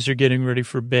down or as they're getting ready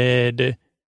for bed.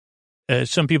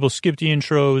 Some people skip the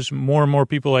intros. More and more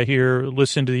people I hear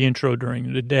listen to the intro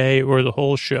during the day or the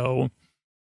whole show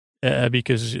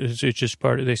because it's just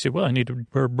part of, they say, well, I need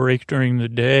a break during the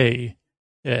day.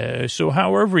 So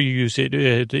however you use it,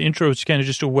 the intro is kind of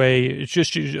just a way, it's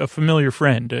just a familiar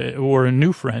friend or a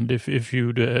new friend if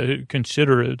you'd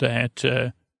consider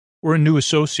that, or a new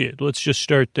associate. Let's just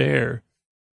start there.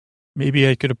 Maybe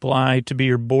I could apply to be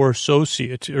your bore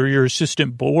associate or your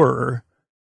assistant borer,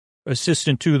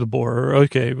 assistant to the borer.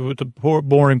 Okay, but the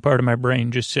boring part of my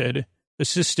brain just said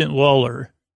assistant luller,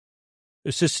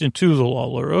 assistant to the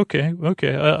luller. Okay.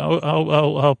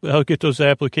 I'll get those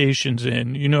applications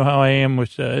in. You know how I am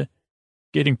with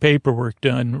getting paperwork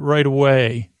done right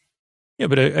away. Yeah,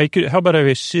 but I could. How about I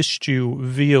assist you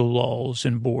via lulls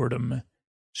and boredom?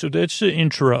 So that's the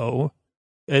intro.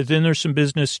 Then there's some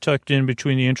business tucked in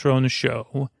between the intro and the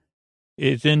show.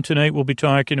 Then tonight we'll be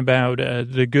talking about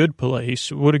The Good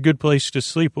Place. What a good place to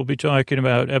sleep. We'll be talking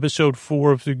about episode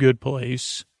 4 of The Good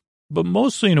Place, but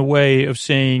mostly in a way of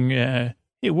saying, hey,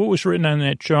 what was written on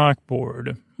that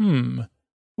chalkboard?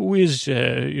 Who is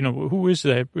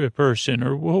that person,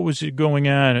 or what was it going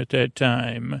on at that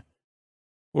time?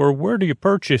 Or where do you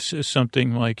purchase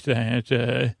something like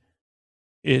that?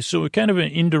 So kind of an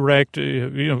indirect,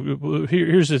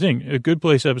 here's the thing. A Good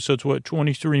Place episode's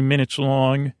 23 minutes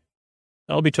long.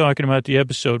 I'll be talking about the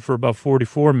episode for about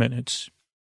 44 minutes.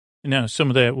 Now, some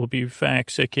of that will be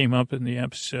facts that came up in the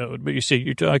episode. But you see,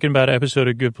 you're talking about episode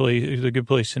of Good Place, The Good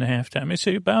Place in a halftime. I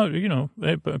say about,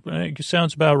 it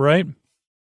sounds about right.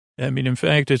 I mean, in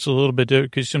fact, it's a little bit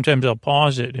different because sometimes I'll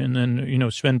pause it and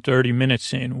then, spend 30 minutes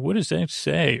saying, what does that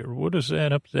say? Or what is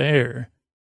that up there?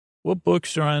 What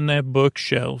books are on that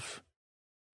bookshelf?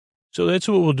 So that's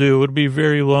what we'll do. It'll be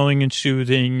very lulling and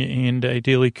soothing and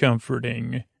ideally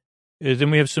comforting. Then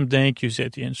we have some thank yous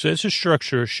at the end. So that's a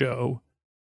structure of show.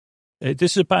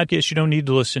 This is a podcast you don't need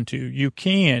to listen to. You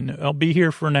can. I'll be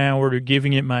here for an hour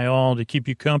giving it my all to keep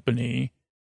you company.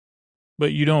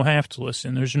 But you don't have to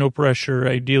listen. There's no pressure.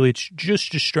 Ideally, it's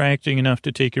just distracting enough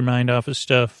to take your mind off of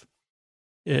stuff.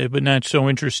 But not so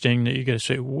interesting that you got to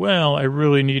say, well, I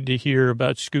really need to hear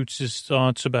about Scoots'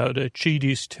 thoughts about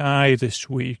Chidi's tie this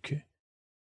week,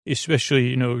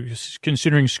 especially,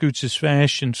 considering Scoots'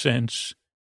 fashion sense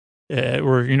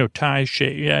or, tie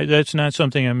shape. Yeah, that's not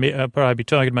something I'll probably be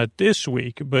talking about this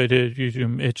week, but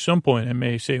at some point I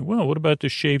may say, well, what about the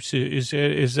shapes? Is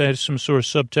that some sort of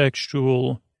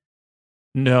subtextual?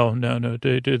 No.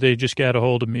 They just got a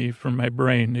hold of me from my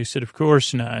brain. They said, of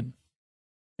course not.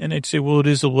 And I'd say, well, it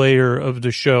is a layer of the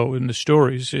show and the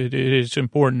stories. It is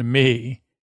important to me.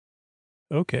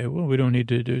 Okay, well, we don't need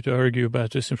to argue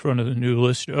about this in front of the new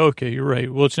listener. Okay, you're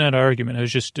right. Well, it's not an argument. I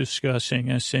was just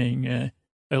discussing, saying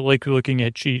I like looking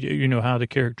at how the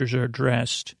characters are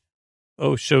dressed.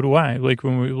 Oh, so do I. Like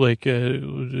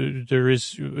when there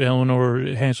is,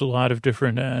 Eleanor has a lot of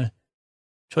different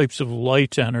types of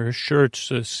light on her shirts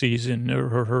this season,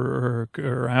 or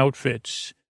her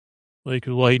outfits, like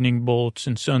lightning bolts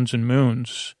and suns and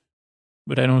moons.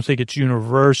 But I don't think it's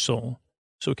universal.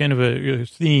 So kind of a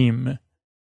theme.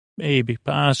 Maybe,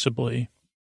 possibly.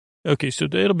 Okay, so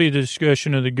that'll be the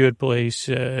discussion of The Good Place.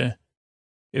 Where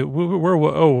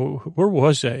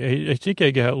was I? I think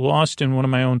I got lost in one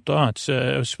of my own thoughts.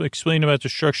 I was explaining about the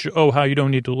structure. Oh, how you don't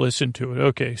need to listen to it.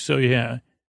 Okay, so yeah.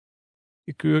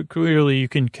 Clearly, you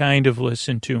can kind of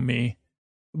listen to me.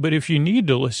 But if you need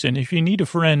to listen, if you need a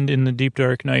friend in the deep,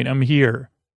 dark night, I'm here.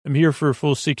 I'm here for a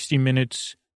full 60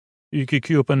 minutes. You could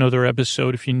queue up another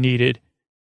episode if you need it.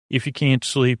 If you can't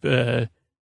sleep,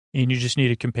 and you just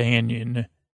need a companion,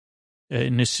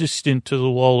 an assistant to the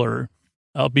luller,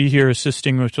 I'll be here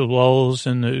assisting with the lulls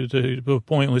and the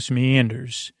pointless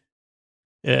meanders.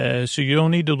 So you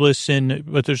don't need to listen,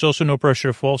 but there's also no pressure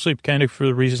to fall asleep, kind of for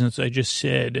the reasons I just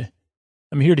said.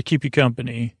 I'm here to keep you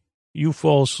company. You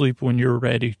fall asleep when you're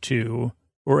ready to,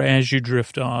 or as you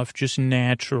drift off, just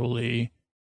naturally,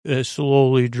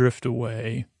 slowly drift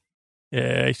away.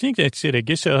 I think that's it. I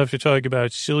guess I'll have to talk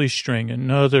about Silly String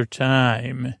another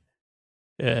time,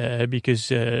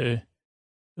 because I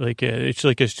think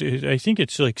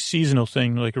it's like seasonal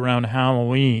thing, like around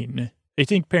Halloween. I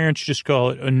think parents just call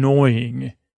it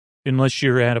annoying, unless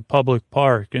you're at a public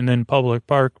park, and then public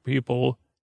park people,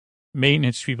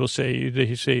 maintenance people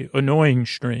they say annoying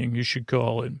string. You should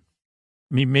call it.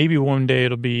 I mean, maybe one day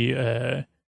it'll be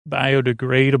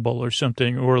biodegradable or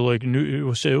something, or like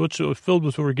we'll say what's filled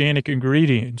with organic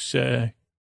ingredients.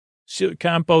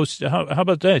 Compost. How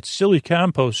about that? Silly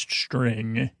compost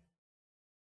string.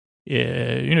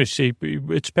 Yeah, say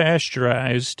it's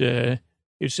pasteurized.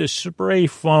 It's a spray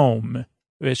foam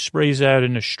that sprays out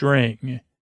in a string.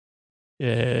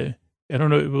 I don't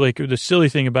know. Like the silly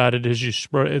thing about it is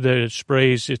it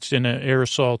sprays. It's in an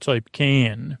aerosol type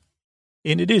can.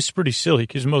 And it is pretty silly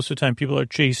because most of the time people are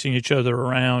chasing each other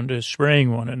around,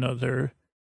 spraying one another.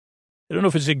 I don't know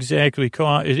if it's exactly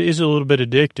it is a little bit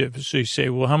addictive. So you say,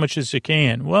 well, how much is a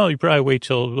can? Well, you probably wait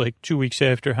till like 2 weeks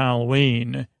after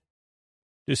Halloween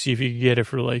to see if you can get it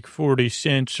for like 40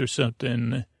 cents or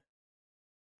something.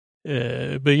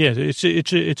 But yeah,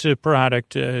 it's a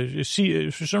product. See,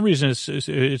 for some reason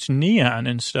it's neon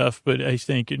and stuff, but I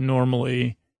think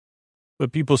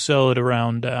but people sell it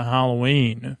around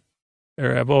Halloween.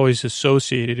 Or I've always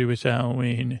associated it with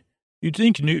Halloween. You'd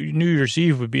think New Year's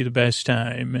Eve would be the best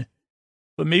time,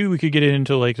 but maybe we could get it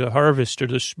into like the harvest or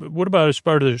what about as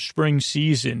part of the spring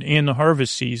season and the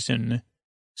harvest season?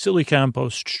 Silly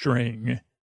compost string.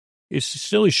 It's a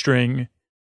silly string,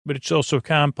 but it's also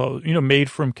compost, made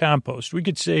from compost. We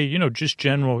could say, just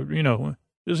general, it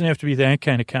doesn't have to be that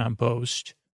kind of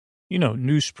compost,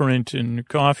 newsprint and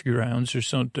coffee grounds or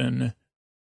something.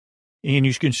 And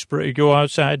you can go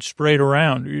outside, spray it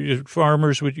around.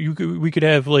 Farmers we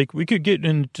could get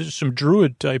into some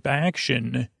druid type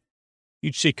action.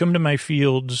 You'd say, come to my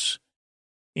fields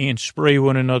and spray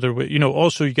one another with,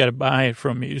 also you got to buy it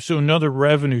from me. So another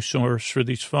revenue source for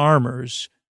these farmers.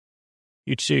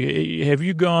 You'd say, have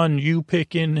you gone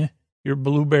picking your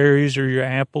blueberries or your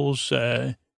apples?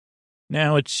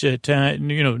 Now it's time,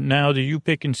 now the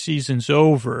picking season's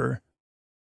over.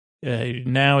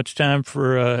 Now it's time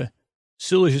for,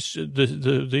 silly,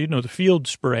 the field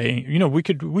spray.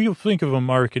 We'll think of a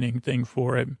marketing thing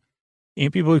for it.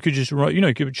 And people could just run,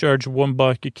 you could charge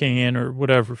 $1 a can or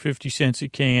whatever, 50 cents a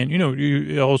can.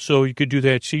 You could do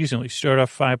that seasonally. Start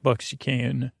off $5 a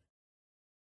can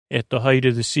at the height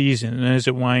of the season. And as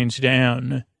it winds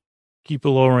down, keep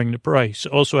lowering the price.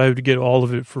 Also, I would get all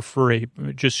of it for free,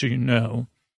 just so you know.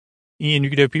 And you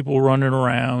could have people running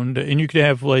around, and you could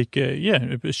have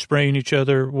spraying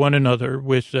one another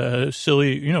with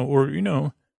silly,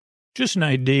 just an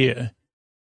idea.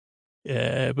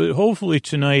 But hopefully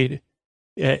tonight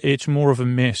it's more of a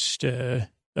mist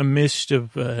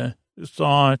of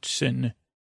thoughts and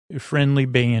friendly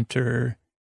banter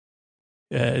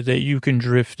that you can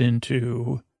drift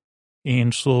into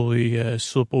and slowly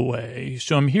slip away.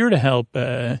 So I'm here to help.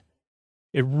 I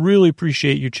really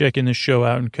appreciate you checking the show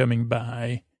out and coming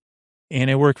by. And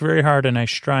I work very hard and I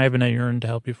strive and I earn to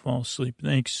help you fall asleep.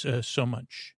 Thanks so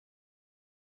much.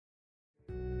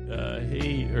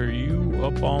 Hey, are you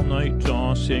up all night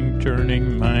tossing,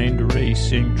 turning, mind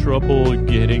racing, trouble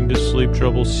getting to sleep,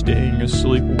 trouble staying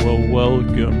asleep? Well,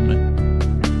 welcome.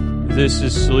 This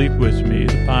is Sleep With Me,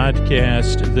 the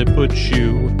podcast that puts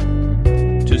you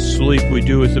to sleep. We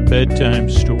do with a bedtime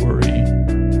story.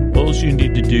 All you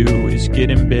need to do is get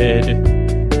in bed,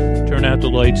 turn out the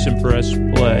lights, and press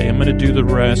play. I'm going to do the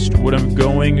rest. What I'm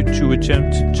going to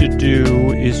attempt to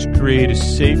do is create a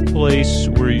safe place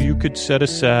where you could set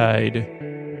aside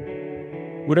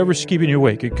whatever's keeping you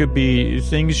awake. It could be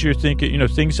things you're thinking,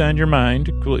 things on your mind.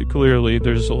 Clearly,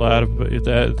 there's a lot of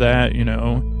that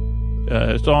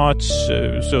thoughts,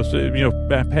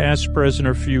 past, present,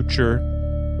 or future.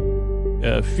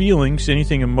 Feelings,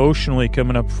 anything emotionally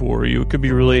coming up for you. It could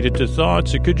be related to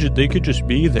thoughts. They could just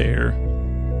be there.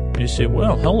 And you say,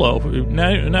 well, hello.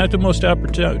 Not the most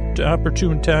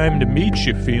opportune time to meet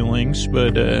you, feelings,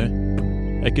 but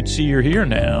I could see you're here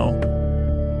now.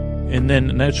 And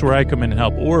then that's where I come in and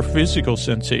help. Or physical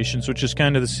sensations, which is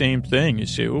kind of the same thing. You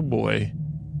say, oh boy.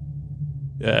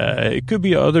 It could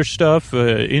be other stuff,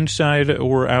 inside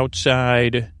or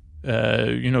outside,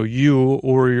 you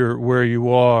or where you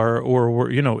are, or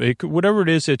whatever it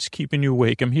is that's keeping you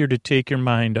awake. I'm here to take your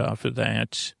mind off of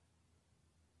that.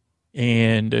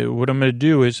 And what I'm going to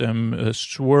do is I'm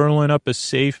swirling up a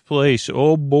safe place.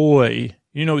 Oh boy.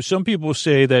 Some people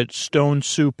say that stone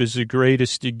soup is the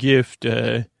greatest gift,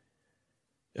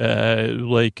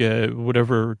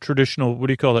 whatever traditional, what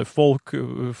do you call it,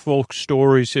 folk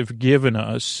stories have given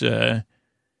us. The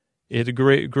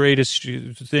greatest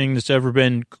thing that's ever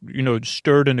been,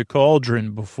 stirred in a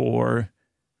cauldron before,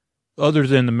 other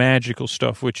than the magical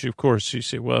stuff, which of course you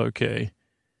say, well, okay.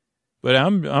 But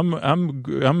I'm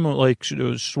like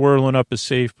swirling up a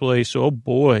safe place. Oh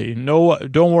boy. No,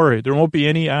 don't worry. There won't be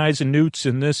any eyes and newts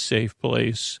in this safe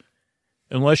place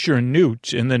unless you're a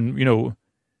newt, and then,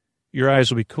 your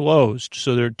eyes will be closed,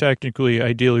 so there technically,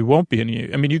 ideally, won't be any.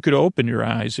 I mean, you could open your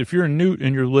eyes. If you're a newt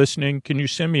and you're listening, can you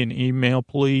send me an email,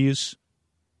 please?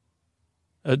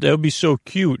 That would be so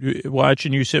cute,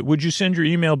 watching you. Would you send your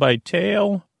email by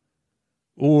tail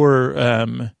or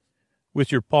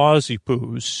with your pawsy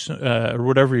poos, or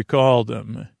whatever you call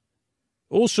them?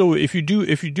 Also, if you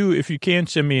can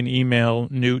send me an email,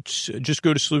 newts, just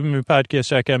go to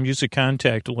sleepwithmepodcast.com, use the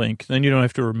contact link. Then you don't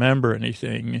have to remember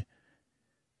anything.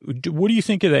 What do you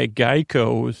think of that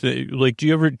Geico?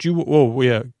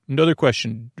 Another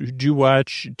question. Do you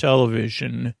watch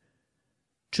television?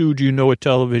 2, do you know what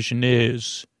television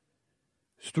is?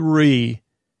 3,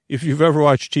 if you've ever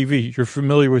watched TV, you're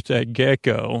familiar with that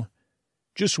gecko.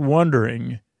 Just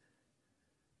wondering.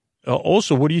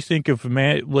 Also, what do you think of,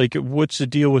 what's the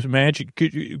deal with magic?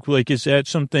 Is that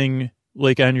something,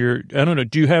 on your, I don't know,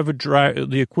 do you have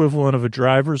the equivalent of a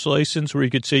driver's license where you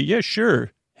could say, yeah,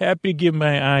 sure. Happy to give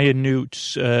my eye and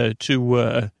newts when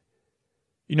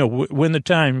the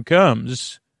time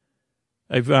comes,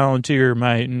 I volunteer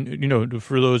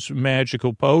for those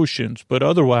magical potions. But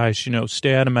otherwise,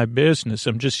 stay out of my business.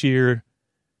 I'm just here.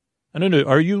 I don't know.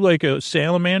 Are you like a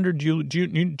salamander? Do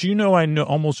you know I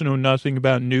almost know nothing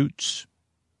about newts?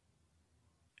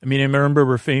 I mean, I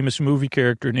remember a famous movie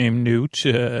character named Newt,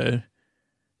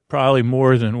 probably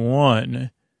more than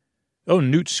one. Oh,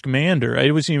 Newt Scamander. I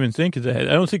wasn't even think of that.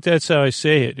 I don't think that's how I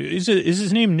say it. Is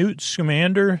his name Newt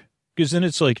Scamander? Because then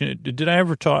it's like, did I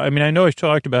ever talk? I mean, I know I've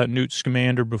talked about Newt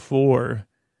Scamander before.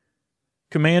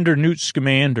 Commander Newt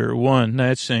Scamander, one,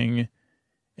 that thing.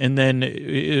 And then,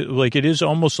 it is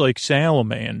almost like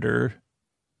salamander.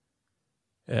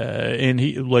 And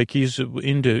he's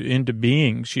into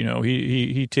beings,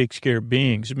 he takes care of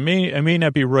beings. I may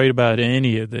not be right about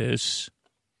any of this.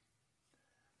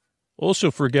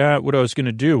 Also forgot what I was going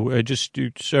to do. I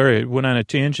went on a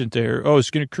tangent there. Oh, I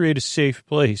was going to create a safe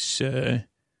place. Yeah,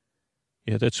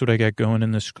 that's what I got going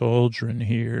in this cauldron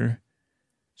here.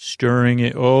 Stirring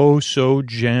it so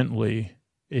gently.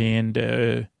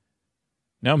 And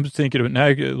now I'm thinking of it.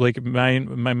 Now,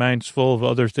 my mind's full of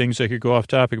other things I could go off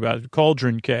topic about.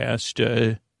 Cauldron Cast,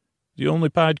 the only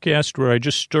podcast where I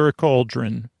just stir a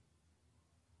cauldron.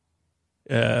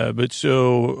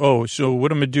 So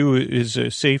what I'm going to do is a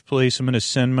safe place. I'm going to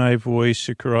send my voice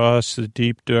across the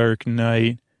deep, dark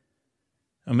night.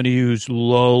 I'm going to use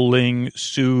lulling,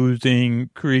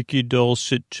 soothing, creaky,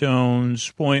 dulcet tones,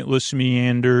 pointless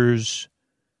meanders,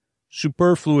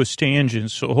 superfluous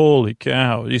tangents. So, holy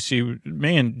cow. You see,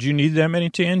 man, do you need that many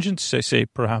tangents? I say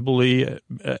probably.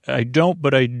 I don't,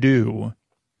 but I do.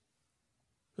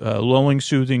 Lulling,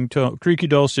 soothing, creaky,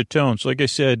 dulcet tones. Like I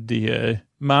said, the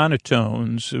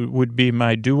monotones would be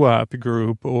my doo-wop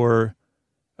group or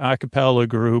a cappella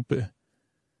group.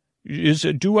 Is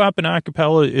a doo-wop and a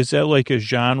cappella, is that like a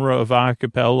genre of a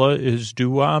cappella? Is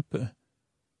doo-wop? I'm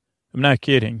not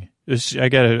kidding. I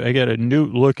got a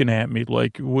newt looking at me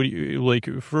like, what do you, like,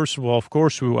 first of all, of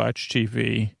course we watch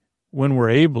TV. when we're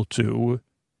able to.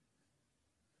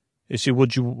 They say, well,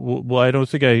 I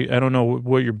don't know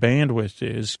what your bandwidth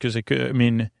is, because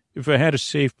if I had a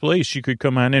safe place, you could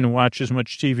come on in and watch as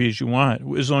much TV as you want,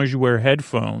 as long as you wear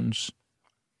headphones,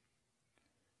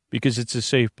 because it's a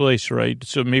safe place, right?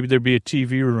 So maybe there'd be a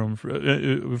TV room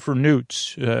for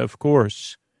Newts, of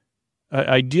course.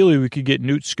 Ideally, we could get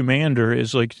Newt Scamander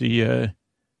as like the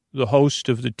host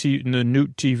of the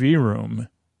Newt TV room.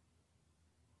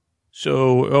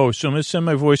 So I'm going to send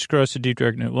my voice across the deep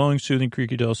dark night, lulling, soothing,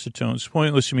 creaky, dulcet tones,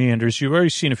 pointless meanders. You've already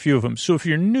seen a few of them. So if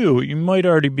you're new, you might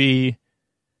already be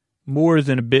more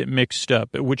than a bit mixed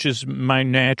up, which is my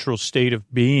natural state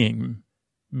of being.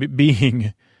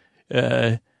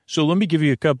 So let me give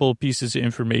you a couple of pieces of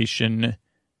information.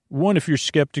 One, if you're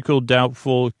skeptical,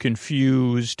 doubtful,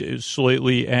 confused,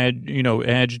 slightly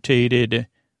agitated,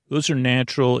 those are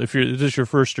natural. If this is your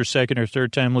first or second or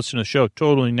third time listening to the show,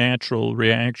 totally natural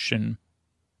reaction.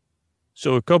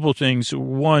 So a couple of things.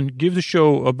 One, give the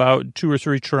show about 2 or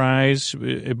 3 tries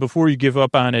before you give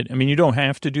up on it. I mean, you don't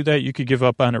have to do that. You could give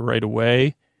up on it right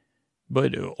away.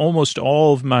 But almost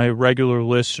all of my regular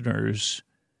listeners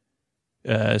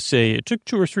say it took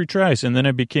 2 or 3 tries and then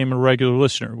I became a regular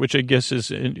listener, which I guess is,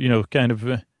 kind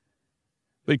of...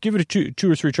 But give it 2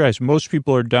 or 3 tries. Most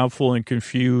people are doubtful and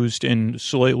confused and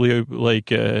slightly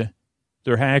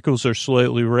their hackles are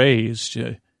slightly raised.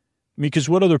 Because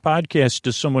what other podcast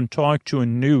does someone talk to a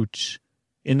newt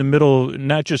in the middle?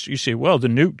 Not just you say, well, the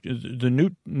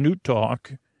newt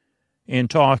talk and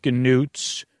talking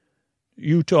newts.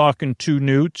 You talking to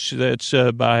newts. That's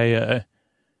by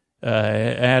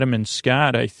Adam and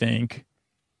Scott, I think.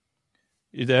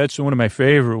 That's one of my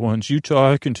favorite ones. You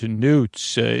talking to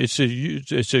newts. It's a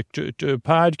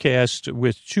podcast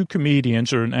with 2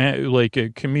 comedians or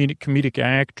comedic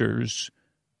actors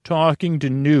talking to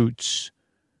newts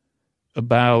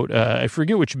about, I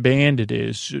forget which band it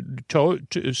is,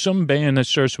 some band that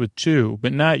starts with 2,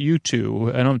 but not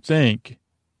U2, I don't think.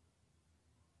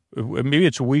 Maybe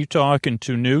it's We Talking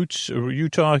to Newts or You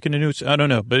Talking to Newts. I don't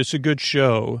know, but it's a good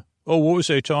show. Oh, what was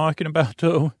I talking about,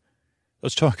 though? I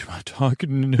was talking about talking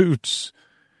to newts.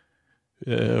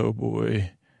 Oh,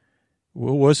 boy.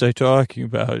 What was I talking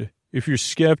about? If you're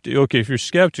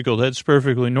skeptical, that's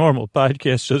perfectly normal.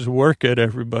 Podcast doesn't work at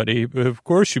everybody. But of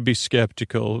course you'd be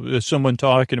skeptical. Someone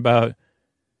talking to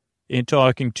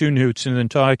newts and then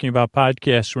talking about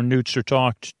podcasts where newts are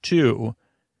talked to.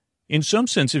 In some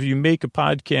sense, if you make a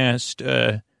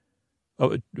podcast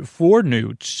for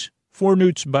newts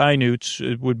by newts,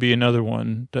 it would be another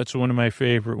one. That's one of my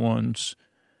favorite ones.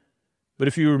 But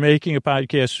if you were making a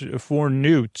podcast for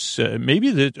newts,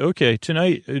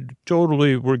 tonight,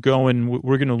 totally we're going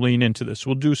to lean into this.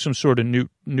 We'll do some sort of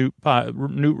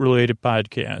newt-related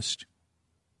podcast.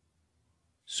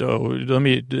 So let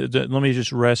me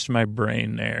just rest my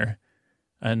brain there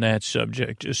on that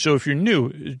subject. So if you're new,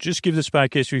 just give this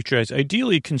podcast a few tries.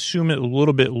 Ideally, consume it a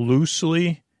little bit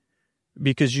loosely,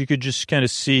 because you could just kind of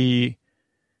see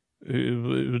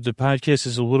the podcast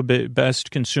is a little bit best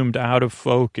consumed out of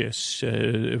focus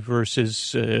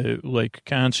versus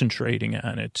concentrating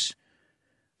on it.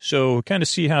 So kind of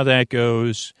see how that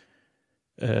goes.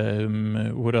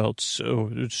 What else?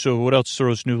 So what else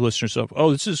throws new listeners up?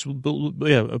 Oh, this is a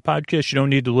podcast you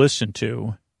don't need to listen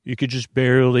to. You could just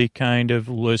barely kind of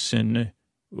listen,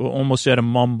 almost at a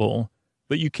mumble,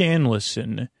 but you can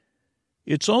listen.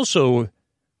 It's also...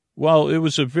 Well, it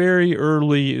was a very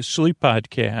early sleep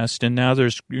podcast, and now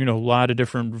there's, a lot of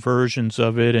different versions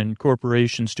of it and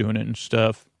corporations doing it and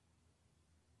stuff.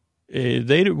 What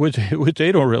they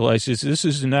don't realize is this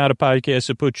is not a podcast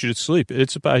that puts you to sleep.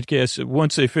 It's a podcast that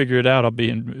once they figure it out, I'll be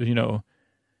in,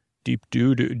 deep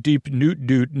nudoo.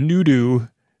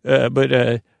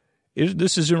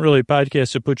 This isn't really a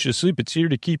podcast that puts you to sleep. It's here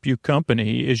to keep you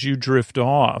company as you drift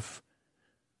off.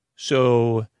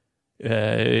 So...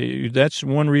 that's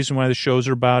one reason why the shows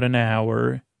are about an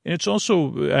hour. And it's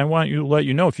also, I want you to let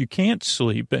you know, if you can't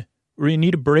sleep or you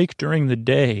need a break during the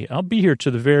day, I'll be here to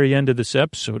the very end of this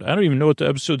episode. I don't even know what the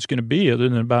episode's going to be other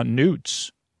than about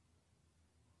newts.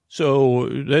 So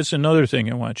that's another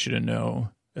thing I want you to know,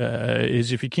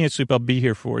 is if you can't sleep, I'll be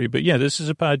here for you. But yeah, this is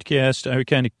a podcast. I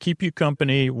kind of keep you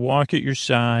company, walk at your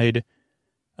side.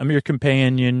 I'm your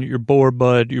companion, your bore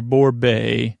bud, your bore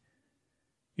bae.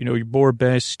 Your bore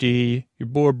bestie, your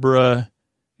bore bruh,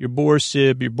 your bore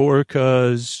sib, your bore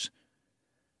cuz.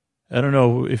 I don't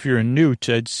know if you're a newt,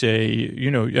 I'd say,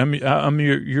 I'm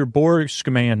your bore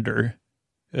scamander.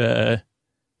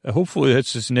 Hopefully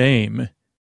that's his name.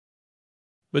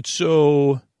 But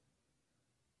so,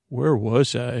 where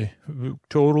was I?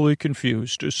 Totally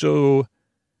confused. So,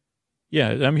 Yeah,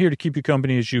 I'm here to keep you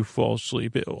company as you fall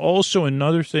asleep. Also,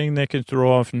 another thing that can throw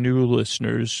off new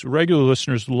listeners, regular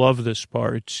listeners love this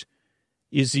part,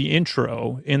 is the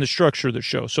intro and the structure of the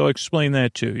show. So I'll explain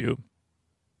that to you.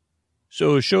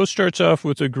 So a show starts off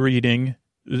with a greeting.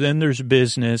 Then there's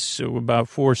business, so about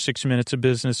 4 or 6 minutes of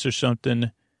business or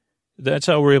something. That's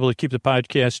how we're able to keep the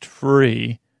podcast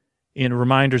free and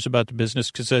reminders about the business,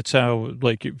 because that's how,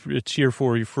 like, it's here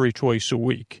for you free twice a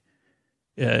week.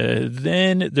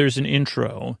 Then there's an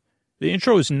intro. The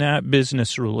intro is not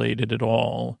business related at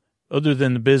all, other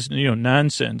than the business,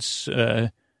 nonsense. So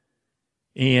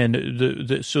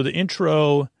the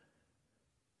intro,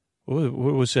 what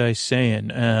was I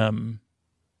saying?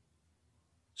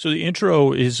 So the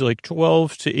intro is like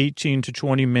 12 to 18 to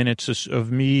 20 minutes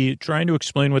of me trying to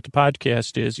explain what the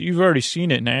podcast is. You've already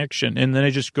seen it in action, and then I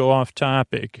just go off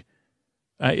topic.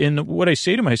 And what I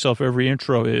say to myself every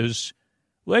intro is,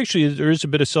 well, actually, there is a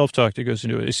bit of self-talk that goes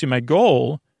into it. You see, my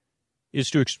goal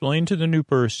is to explain to the new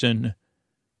person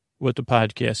what the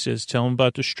podcast is. Tell them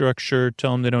about the structure.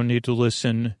 Tell them they don't need to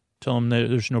listen. Tell them that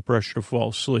there's no pressure to fall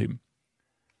asleep.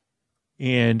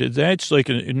 And that's like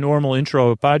a normal intro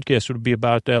of a podcast would be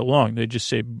about that long. They just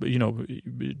say,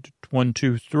 1,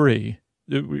 2, 3.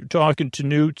 We're talking to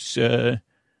Newts. Today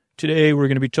we're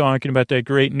going to be talking about that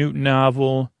great Newton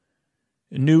novel.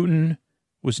 Newton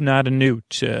was not a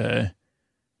newt.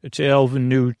 It's Alvin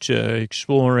Newt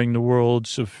exploring the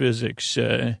worlds of physics.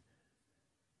 And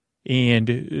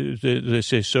they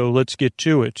say, so let's get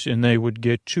to it. And they would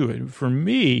get to it. For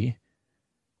me,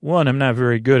 one, I'm not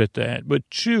very good at that. But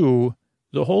two,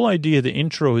 the whole idea of the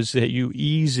intro is that you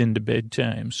ease into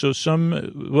bedtime. So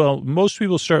most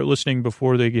people start listening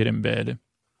before they get in bed.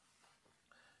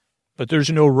 But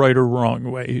there's no right or wrong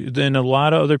way. Then a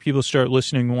lot of other people start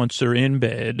listening once they're in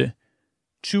bed.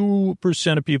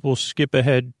 2% of people skip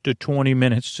ahead to 20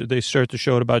 minutes. They start the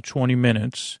show at about 20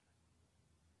 minutes.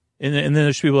 And then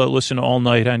there's people that listen all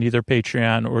night on either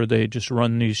Patreon or they just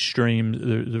run these streams,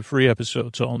 the free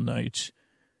episodes all night.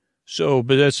 So,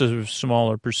 but that's a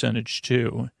smaller percentage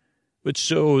too. But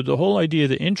so the whole idea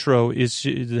of the intro is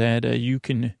that you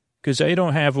can, because I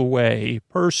don't have a way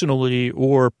personally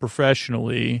or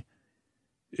professionally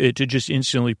to just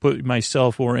instantly put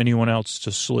myself or anyone else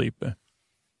to sleep.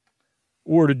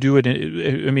 Or to do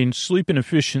it, sleep and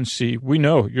efficiency, we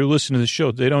know, you're listening to the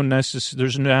show,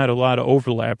 there's not a lot of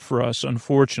overlap for us,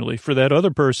 unfortunately. For that other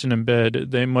person in bed,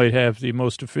 they might have the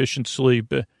most efficient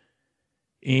sleep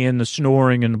and the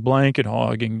snoring and the blanket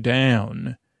hogging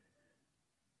down.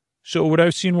 So what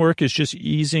I've seen work is just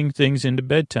easing things into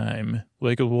bedtime,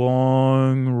 like a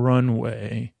long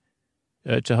runway,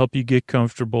 to help you get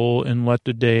comfortable and let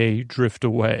the day drift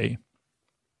away.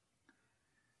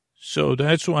 So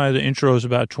that's why the intro is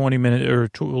about 20 minutes, or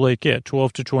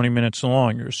 12 to 20 minutes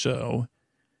long or so.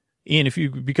 And if you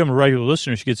become a regular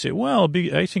listener, you could say, well,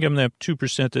 I think I'm that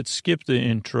 2% that skipped the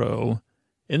intro.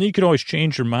 And then you could always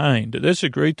change your mind. That's a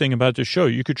great thing about the show.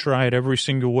 You could try it every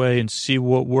single way and see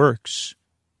what works.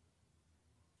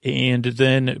 And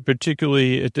then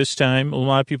particularly at this time, a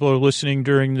lot of people are listening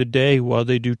during the day while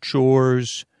they do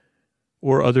chores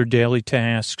or other daily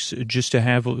tasks, just to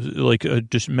have like a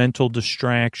just mental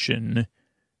distraction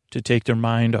to take their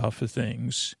mind off of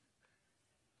things.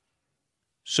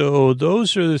 So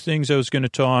those are the things I was going to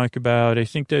talk about. I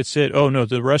think that's it. Oh, no,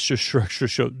 the rest of structure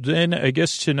show. Then I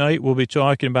guess tonight we'll be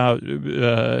talking about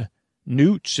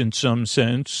newts in some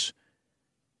sense.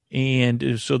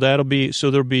 And so there'll be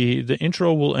the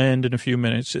intro will end in a few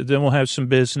minutes. Then we'll have some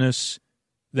business.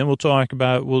 Then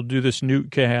we'll do this newt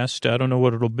cast. I don't know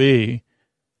what it'll be.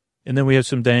 And then we have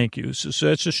some thank yous. So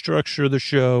that's the structure of the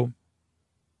show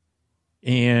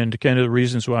and kind of the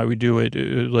reasons why we do it,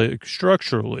 like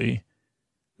structurally.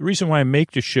 The reason why I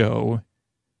make the show,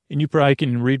 and you probably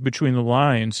can read between the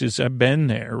lines, is I've been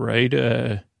there,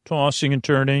 right? Tossing and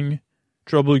turning,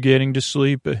 trouble getting to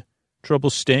sleep, trouble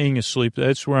staying asleep.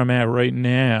 That's where I'm at right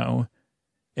now.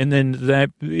 And then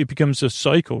it becomes a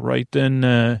cycle, right?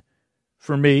 Then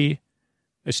for me,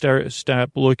 I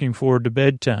stop looking forward to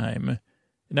bedtime.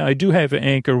 Now, I do have an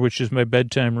anchor, which is my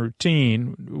bedtime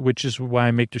routine, which is why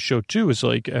I make the show, too, is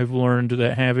like I've learned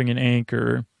that having an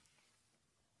anchor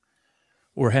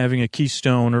or having a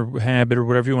keystone or habit or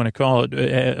whatever you want to call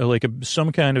it,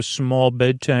 some kind of small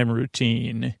bedtime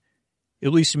routine,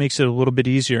 at least makes it a little bit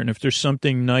easier. And if there's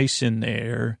something nice in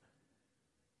there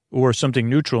or something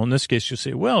neutral, in this case, you'll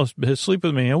say, well, sleep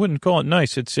with me. I wouldn't call it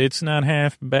nice. It's not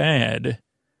half bad.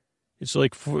 It's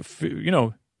like,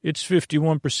 it's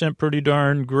 51% pretty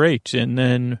darn great, and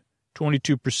then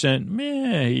 22%,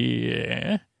 meh,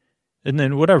 yeah. And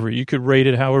then whatever, you could rate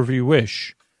it however you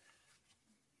wish.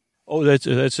 Oh,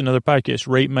 that's another podcast,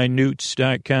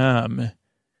 ratemynewts.com.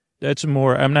 That's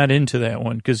more, I'm not into that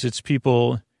one because it's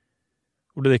people,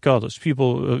 what do they call those?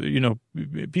 People,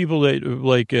 people that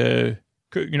like,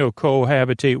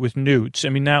 cohabitate with newts. I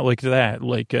mean, not like that.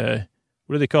 Like, what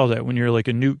do they call that when you're like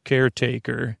a newt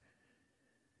caretaker?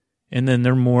 And then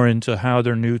they're more into how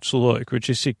their newts look, which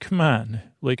I say, come on.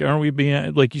 Like, aren't we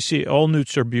being, like, you see, all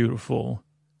newts are beautiful.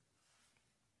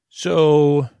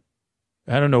 So,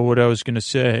 I don't know what I was going to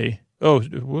say. Oh,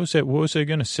 what was that? What was I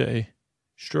going to say?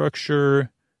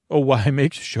 Structure. Oh, why I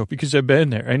make the show? Because I've been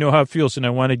there. I know how it feels, and I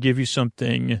want to give you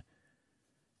something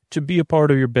to be a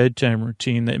part of your bedtime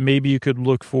routine that maybe you could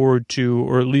look forward to,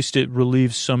 or at least it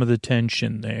relieves some of the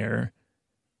tension there.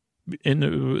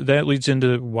 And that leads into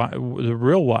the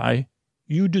real why.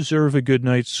 You deserve a good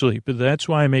night's sleep. That's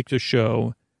why I make the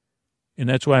show, and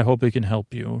that's why I hope it can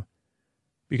help you,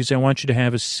 because I want you to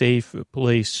have a safe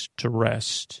place to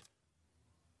rest.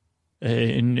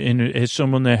 And as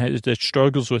someone that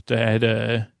struggles with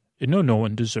that, no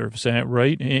one deserves that,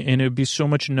 right? And it'd be so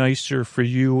much nicer for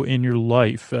you in your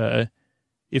life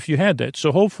if you had that.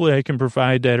 So hopefully I can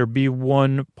provide that or be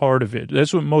one part of it.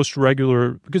 That's what most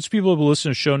because people have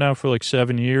listened to the show now for like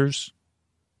 7 years.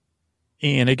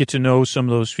 And I get to know some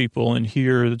of those people and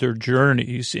hear their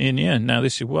journeys. And yeah, now they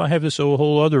say, well, I have this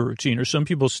whole other routine. Or some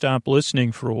people stop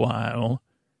listening for a while.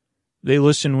 They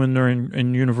listen when they're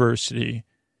in university.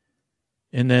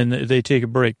 And then they take a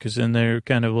break because then they're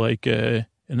kind of like, and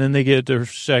then they get their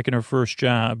second or first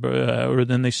job, or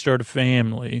then they start a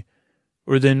family,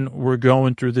 or then we're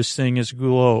going through this thing as a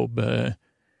globe. But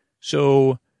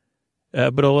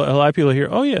a lot of people hear,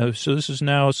 oh yeah, so this is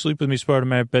now sleep with me is part of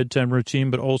my bedtime routine,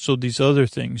 but also these other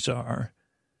things are.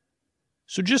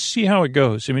 So just see how it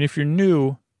goes. I mean, if you're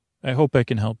new, I hope I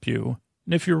can help you.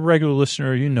 And if you're a regular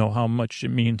listener, you know how much it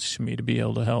means to me to be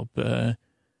able to help.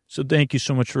 So thank you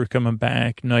so much for coming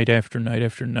back night after night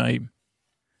after night.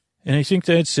 And I think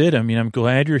that's it. I mean, I'm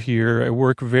glad you're here. I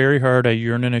work very hard. I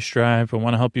yearn and I strive. I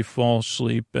want to help you fall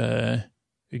asleep.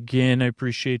 Again, I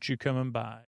appreciate you coming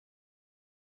by.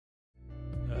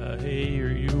 Hey, are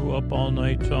you up all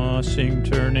night tossing,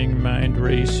 turning, mind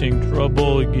racing,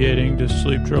 trouble getting to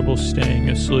sleep, trouble staying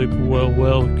asleep? Well,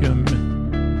 welcome.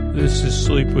 This is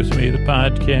Sleep With Me, the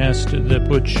podcast that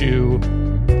puts you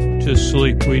to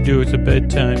sleep. We do it a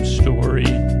bedtime story.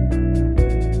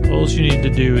 All you need to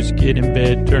do is get in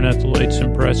bed, turn out the lights,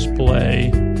 and press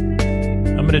play.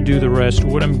 I'm going to do the rest.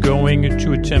 What I'm going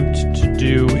to attempt to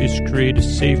do is create a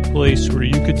safe place where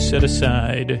you could set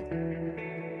aside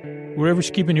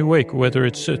whatever's keeping you awake, whether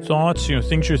it's thoughts,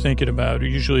 things you're thinking about.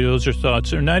 Usually those are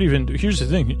thoughts. Or not even, here's the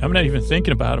thing, I'm not even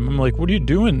thinking about them. I'm like, what are you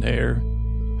doing there?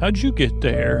 How'd you get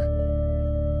there?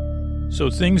 So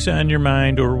things on your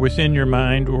mind or within your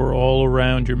mind or all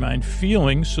around your mind.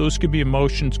 Feelings, those could be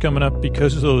emotions coming up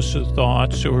because of those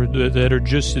thoughts or that are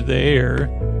just there.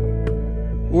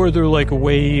 Or they're like a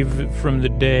wave from the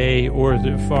day or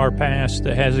the far past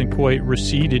that hasn't quite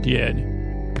receded yet.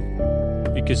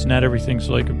 Because not everything's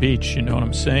like a beach, you know what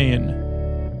I'm saying?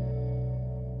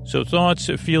 So thoughts,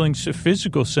 feelings,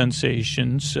 physical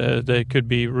sensations that could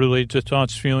be related to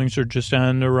thoughts, feelings, or just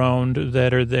on their own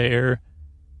that are there.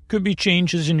 Could be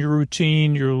changes in your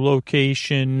routine, your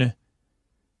location,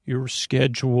 your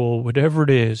schedule, whatever it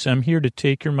is. I'm here to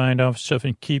take your mind off stuff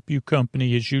and keep you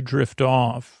company as you drift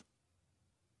off.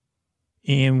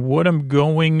 And what I'm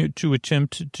going to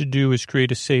attempt to do is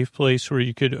create a safe place where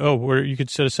you could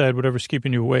set aside whatever's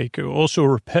keeping you awake. Also a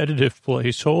repetitive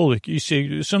place. You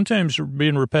see, sometimes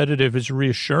being repetitive is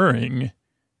reassuring,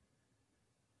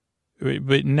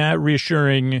 but not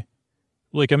reassuring.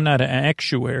 Like, I'm not an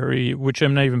actuary, which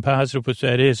I'm not even positive what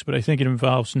that is, but I think it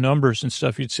involves numbers and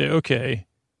stuff. You'd say, okay,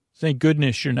 thank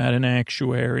goodness you're not an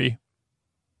actuary.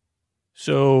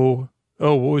 So,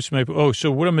 so what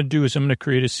I'm going to do is I'm going to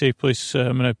create a safe place.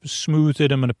 I'm going to smooth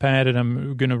it. I'm going to pat it.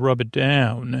 I'm going to rub it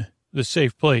down. The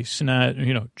safe place, not,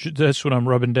 that's what I'm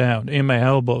rubbing down. And my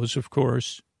elbows, of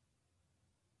course.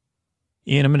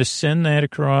 And I'm going to send that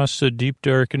across the deep,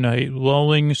 dark night,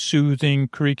 lulling, soothing,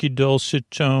 creaky, dulcet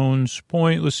tones,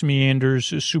 pointless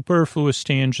meanders, superfluous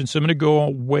tangents. I'm going to go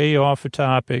way off a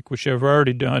topic, which I've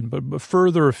already done, but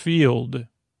further afield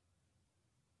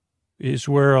is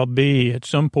where I'll be at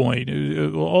some point.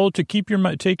 All to take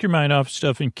your mind off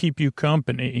stuff and keep you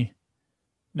company.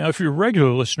 Now, if you're a regular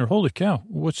listener, holy cow,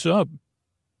 what's up?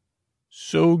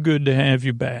 So good to have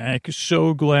you back.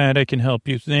 So glad I can help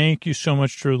you. Thank you so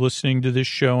much for listening to this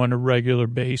show on a regular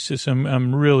basis.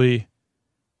 I'm really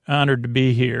honored to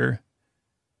be here.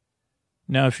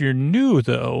 Now, if you're new,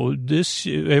 though,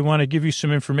 I want to give you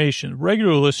some information.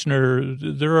 Regular listener,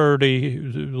 they're already,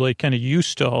 like, kind of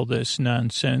used to all this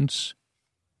nonsense,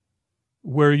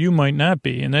 where you might not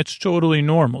be, and that's totally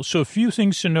normal. So a few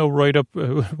things to know right up,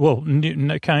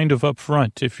 kind of up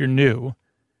front if you're new.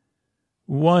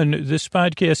 One, this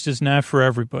podcast is not for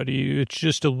everybody. It's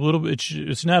just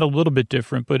it's not a little bit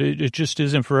different, but it just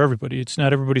isn't for everybody. It's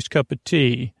not everybody's cup of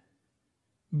tea.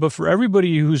 But for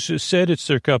everybody who's said it's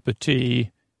their cup of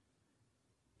tea,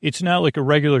 it's not like a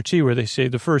regular tea where they say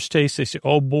the first taste, they say,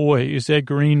 oh boy, is that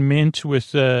green mint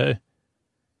with, or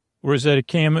is that a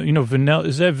vanilla?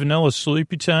 Is that vanilla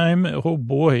Sleepy Time? Oh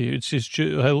boy,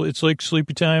 it's like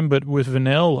Sleepy Time, but with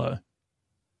vanilla.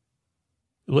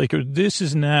 Like, this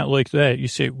is not like that. You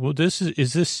say, well,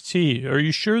 is this tea? Are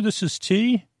you sure this is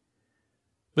tea?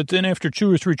 But then after 2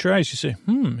 or 3 tries, you say,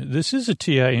 this is a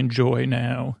tea I enjoy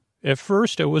now. At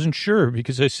first, I wasn't sure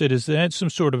because I said, is that some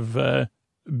sort of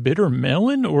bitter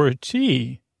melon or a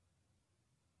tea?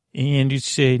 And you'd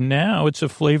say, now it's a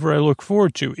flavor I look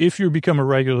forward to if you become a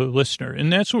regular listener.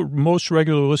 And that's what most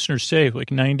regular listeners say, like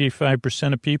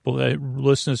 95% of people that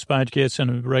listen to this podcast on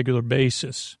a regular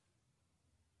basis.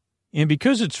 And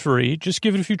because it's free, just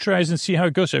give it a few tries and see how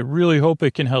it goes. I really hope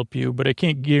it can help you, but I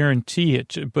can't guarantee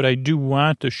it. But I do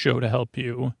want the show to help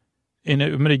you. And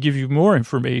I'm going to give you more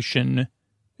information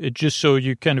just so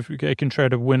I can try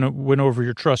to win over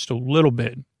your trust a little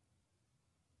bit.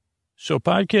 So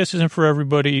podcast isn't for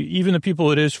everybody. Even the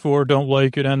people it is for don't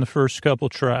like it on the first couple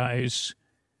tries.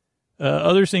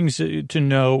 Other things to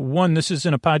know. One, this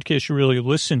isn't a podcast you really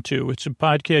listen to. It's a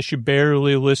podcast you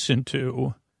barely listen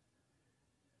to.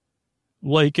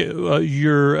 Like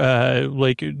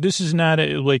this is not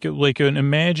an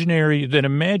imaginary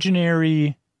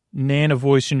Nana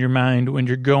voice in your mind when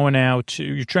you're going out,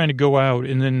 you're trying to go out,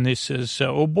 and then they says,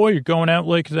 oh boy, you're going out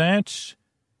like that?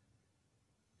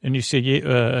 And you say,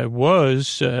 yeah, I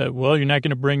was. Well, you're not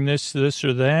going to bring this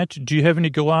or that. Do you have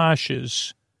any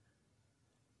galoshes?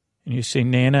 And you say,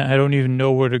 Nana, I don't even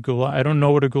know what a galosh, I don't know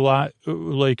what a galosh,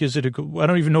 I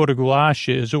don't even know what a galosh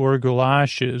is or a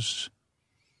galoshes.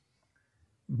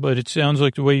 But it sounds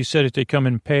like the way you said it, they come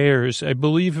in pairs. I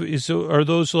believe, are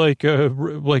those like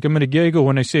I'm going to giggle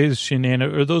when I say this to you, Nana.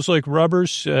 Are those like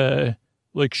rubbers,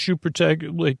 like shoe protect,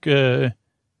 like for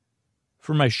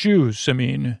my shoes, I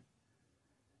mean.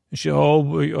 And she,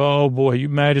 oh boy, you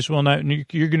might as well not,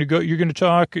 you're going to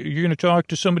talk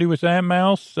to somebody with that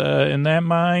mouth and that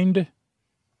mind.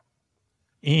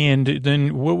 And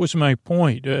then what was my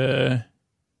point? I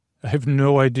have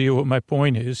no idea what my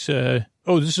point is.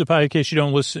 This is a podcast you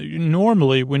don't listen.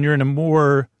 Normally, when you're in a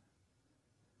more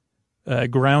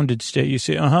grounded state, you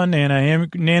say, Nana,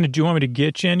 Nana, do you want me to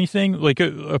get you anything? Like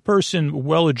a person,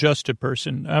 well-adjusted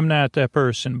person. I'm not that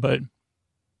person, but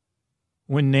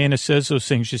when Nana says those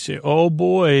things, you say, oh,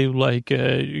 boy,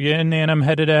 yeah, Nana, I'm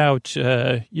headed out.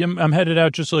 I'm headed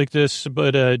out just like this,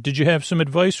 but did you have some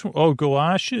advice? Oh,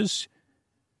 galoshes?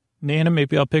 Nana,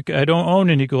 maybe I don't own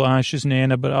any galoshes,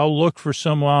 Nana, but I'll look for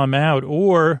some while I'm out.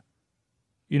 Or,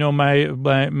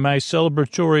 my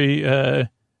celebratory,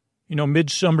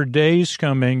 midsummer days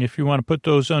coming, if you want to put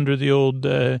those under the old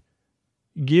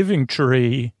giving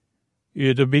tree,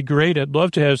 it'd be great. I'd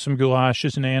love to have some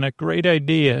galoshes, Nana. Great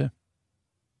idea.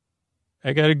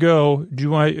 I got to go. Do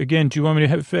you want me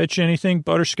to fetch anything?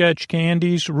 Butterscotch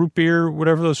candies, root beer,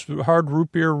 whatever those hard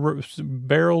root beer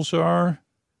barrels are?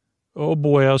 Oh,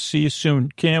 boy, I'll see you soon.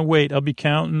 Can't wait. I'll be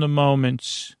counting the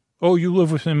moments. Oh, you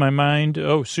live within my mind?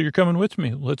 Oh, so you're coming with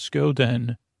me. Let's go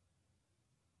then.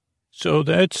 So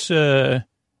that's, so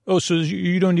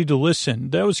you don't need to listen.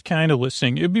 That was kind of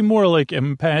listening. It'd be more like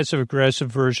a passive-aggressive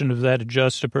version of that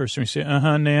adjusted person. You say,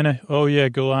 Nana. Oh, yeah,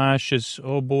 galoshes.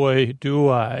 Oh, boy, do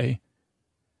I.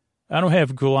 I don't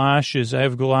have galoshes. I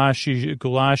have galoshes.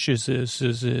 Galoshes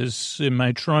is in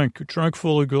my trunk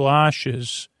full of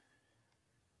galoshes.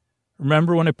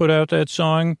 Remember when I put out that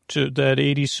song, that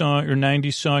 80s song or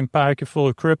 90s song, Pocket Full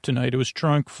of Kryptonite? It was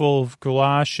trunk full of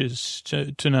galoshes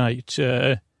tonight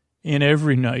and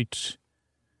every night.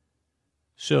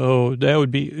 So that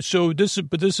would be, this is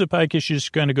a podcast you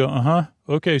just kind of go,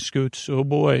 okay, Scoots, oh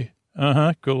boy,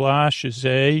 galoshes,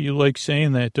 eh? You like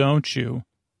saying that, don't you?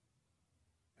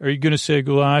 Are you going to say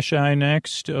galoshi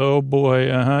next? Oh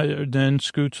boy, Then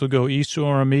Scoots will go,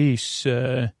 Esorum East,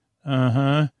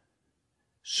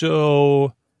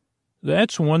 So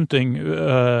that's one thing.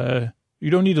 You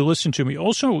don't need to listen to me.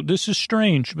 Also, this is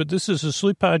strange, but this is a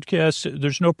sleep podcast.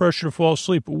 There's no pressure to fall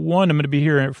asleep. One, I'm going to be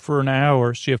here for an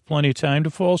hour, so you have plenty of time to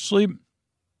fall asleep.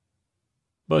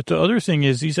 But the other thing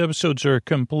is these episodes are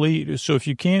complete. So if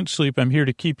you can't sleep, I'm here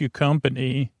to keep you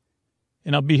company,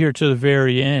 and I'll be here to the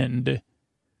very end.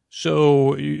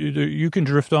 So you can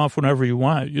drift off whenever you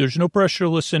want. There's no pressure to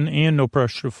listen and no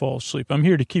pressure to fall asleep. I'm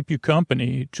here to keep you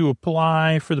company, to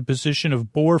apply for the position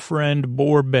of bore friend,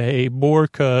 bore bae, bore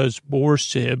cuz, bore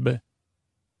sib,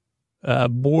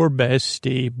 bore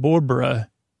bestie, borbra,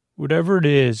 whatever it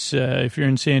is. If you're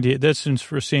in San Diego, that's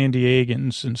for San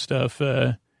Diegans and stuff.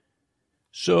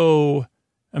 So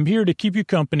I'm here to keep you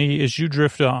company as you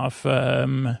drift off.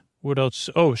 What else?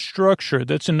 Oh, structure.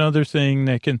 That's another thing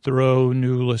that can throw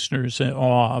new listeners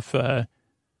off.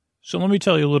 So let me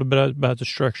tell you a little bit about the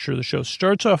structure of the show.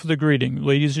 Starts off with a greeting.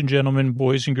 Ladies and gentlemen,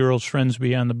 boys and girls, friends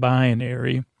beyond the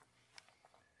binary.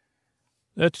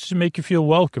 That's to make you feel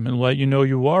welcome and let you know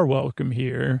you are welcome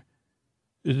here.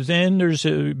 Then there's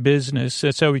a business.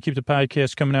 That's how we keep the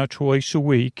podcast coming out twice a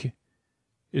week.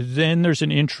 Then there's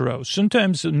an intro.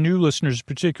 Sometimes the new listeners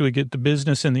particularly get the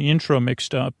business and the intro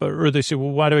mixed up, or they say,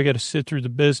 well, why do I got to sit through the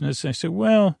business? And I say,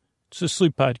 well, it's a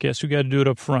sleep podcast. We got to do it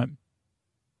up front.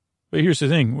 But here's the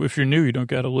thing. If you're new, you don't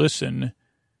got to listen.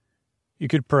 You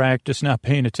could practice not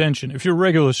paying attention. If you're a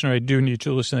regular listener, I do need you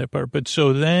to listen to that part. But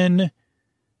so then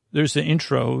there's the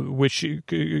intro, which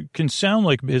can sound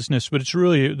like business, but it's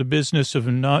really the business of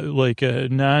not like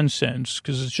nonsense,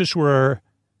 because it's just where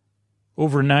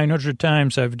over 900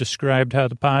 times I've described how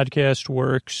the podcast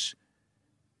works,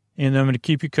 and I'm going to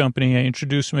keep you company. I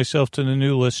introduce myself to the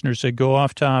new listeners. I go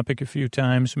off topic a few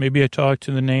times. Maybe I talk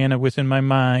to the Nana within my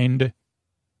mind,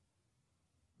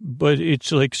 but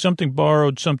it's like something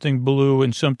borrowed, something blue,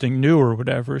 and something new or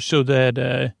whatever, so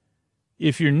that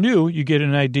if you're new, you get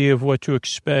an idea of what to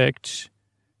expect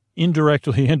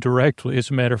indirectly and directly, as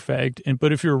a matter of fact.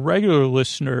 But if you're a regular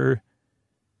listener,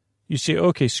 you say,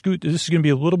 okay, Scoot, this is going to be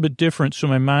a little bit different, so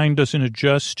my mind doesn't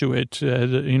adjust to it,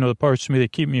 the parts of me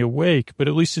that keep me awake, but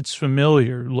at least it's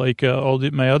familiar, like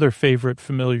my other favorite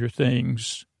familiar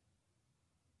things,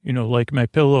 like my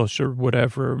pillows or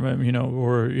whatever,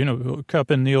 or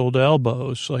cupping the old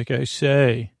elbows, like I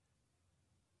say.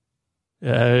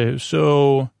 What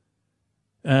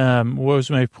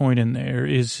was my point in there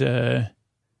is...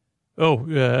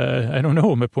 I don't know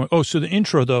what my point. Oh, so the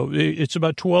intro, though, it's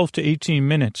about 12 to 18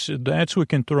 minutes. That's what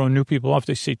can throw new people off.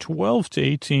 They say 12 to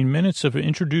 18 minutes of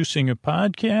introducing a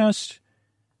podcast.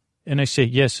 And I say,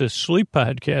 yes, a sleep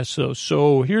podcast, though.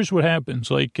 So here's what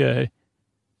happens. Like,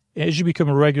 as you become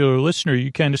a regular listener,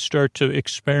 you kind of start to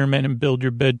experiment and build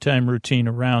your bedtime routine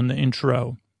around the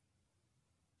intro.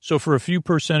 So for a few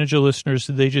percentage of listeners,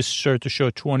 they just start the show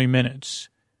at 20 minutes,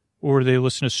 or they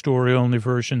listen to story-only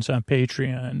versions on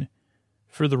Patreon.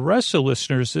 For the rest of the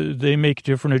listeners, they make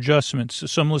different adjustments.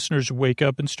 Some listeners wake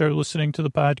up and start listening to the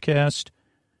podcast.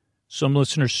 Some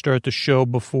listeners start the show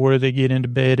before they get into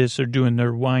bed as they're doing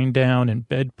their wind down and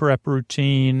bed prep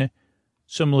routine.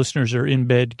 Some listeners are in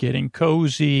bed getting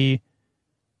cozy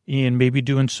and maybe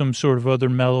doing some sort of other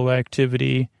mellow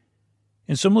activity.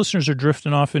 And some listeners are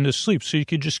drifting off into sleep, so you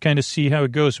can just kind of see how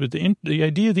it goes. But the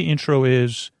idea of the intro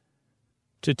is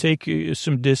to take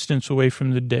some distance away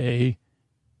from the day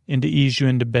and to ease you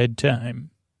into bedtime.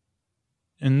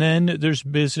 And then there's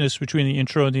business between the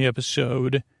intro and the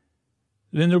episode.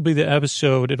 Then there'll be the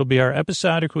episode. It'll be our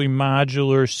episodically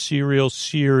modular serial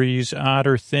series,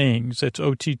 Otter Things. That's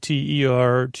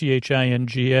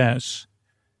OTTERTHINGS,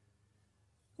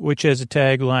 which has a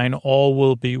tagline, All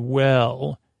Will Be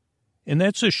Well. And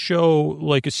that's a show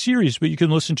like a series, but you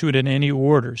can listen to it in any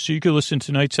order. So you could listen to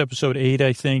tonight's episode 8,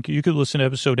 I think. You could listen to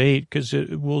episode 8 because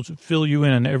it will fill you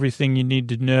in on everything you need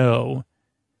to know.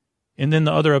 And then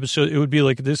the other episode, it would be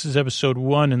like this is episode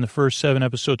 1, and the first 7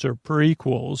 episodes are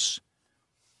prequels.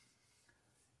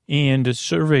 And the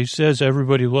survey says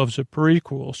everybody loves a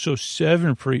prequel. So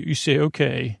 7 you say,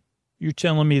 okay, you're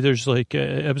telling me there's like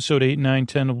episode 8, 9,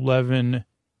 10, 11,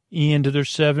 and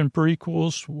there's 7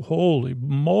 prequels? Holy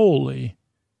moly.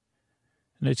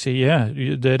 And I'd say, yeah,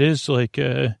 that is like,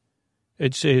 I'd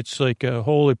say it's like a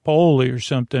holy poly or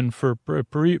something for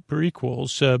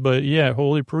prequels. But yeah,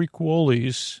 holy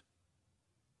prequelies.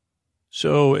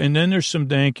 So, and then there's some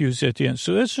thank yous at the end.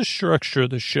 So that's the structure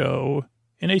of the show.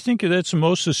 And I think that's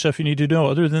most of the stuff you need to know.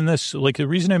 Other than this, like the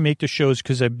reason I make the show is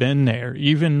because I've been there,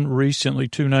 even recently,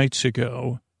 2 nights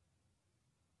ago.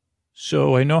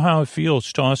 So I know how it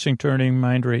feels, tossing, turning,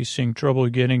 mind racing, trouble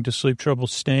getting to sleep, trouble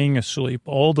staying asleep,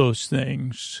 all those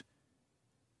things.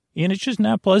 And it's just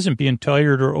not pleasant being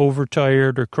tired or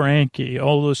overtired or cranky.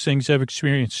 All those things I've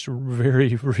experienced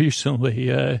very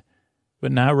recently,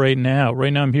 but not right now.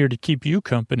 Right now I'm here to keep you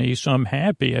company, so I'm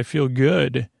happy. I feel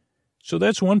good. So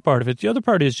that's one part of it. The other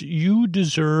part is you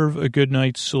deserve a good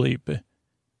night's sleep.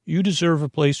 You deserve a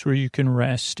place where you can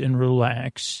rest and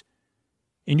relax.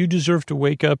 And you deserve to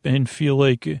wake up and feel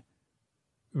like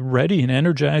ready and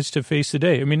energized to face the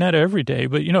day. I mean, not every day,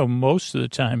 but, most of the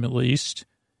time at least.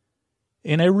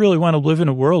 And I really want to live in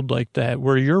a world like that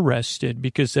where you're rested,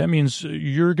 because that means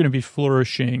you're going to be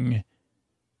flourishing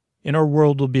and our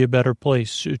world will be a better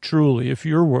place, truly, if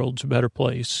your world's a better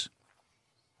place.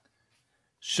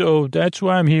 So that's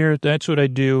why I'm here. That's what I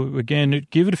do. Again,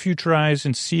 give it a few tries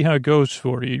and see how it goes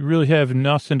for you. You really have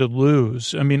nothing to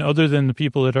lose. I mean, other than the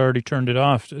people that already turned it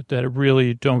off, that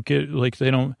really don't get, I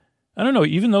don't know,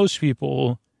 even those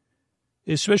people,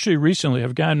 especially recently,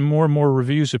 I've gotten more and more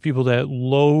reviews of people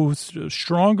that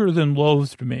stronger than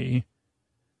loathed me.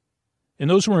 And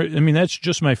those that's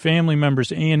just my family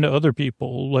members and other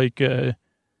people, and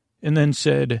then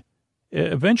said,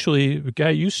 eventually, the guy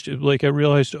I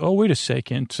realized, oh, wait a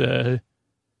second, I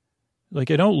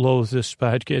don't loathe this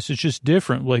podcast. It's just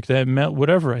different,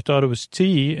 whatever. I thought it was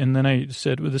tea, and then I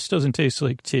said, well, this doesn't taste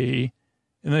like tea.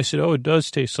 And they said, oh, it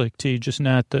does taste like tea, just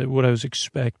not what I was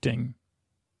expecting.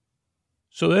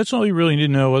 So that's all you really need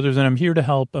to know, other than I'm here to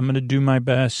help. I'm going to do my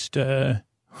best,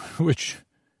 which,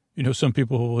 some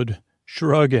people would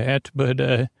shrug at, but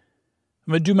I'm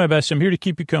going to do my best. I'm here to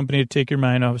keep you company, to take your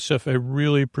mind off of stuff. I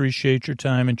really appreciate your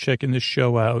time and checking this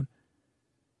show out.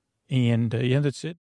 And, that's it.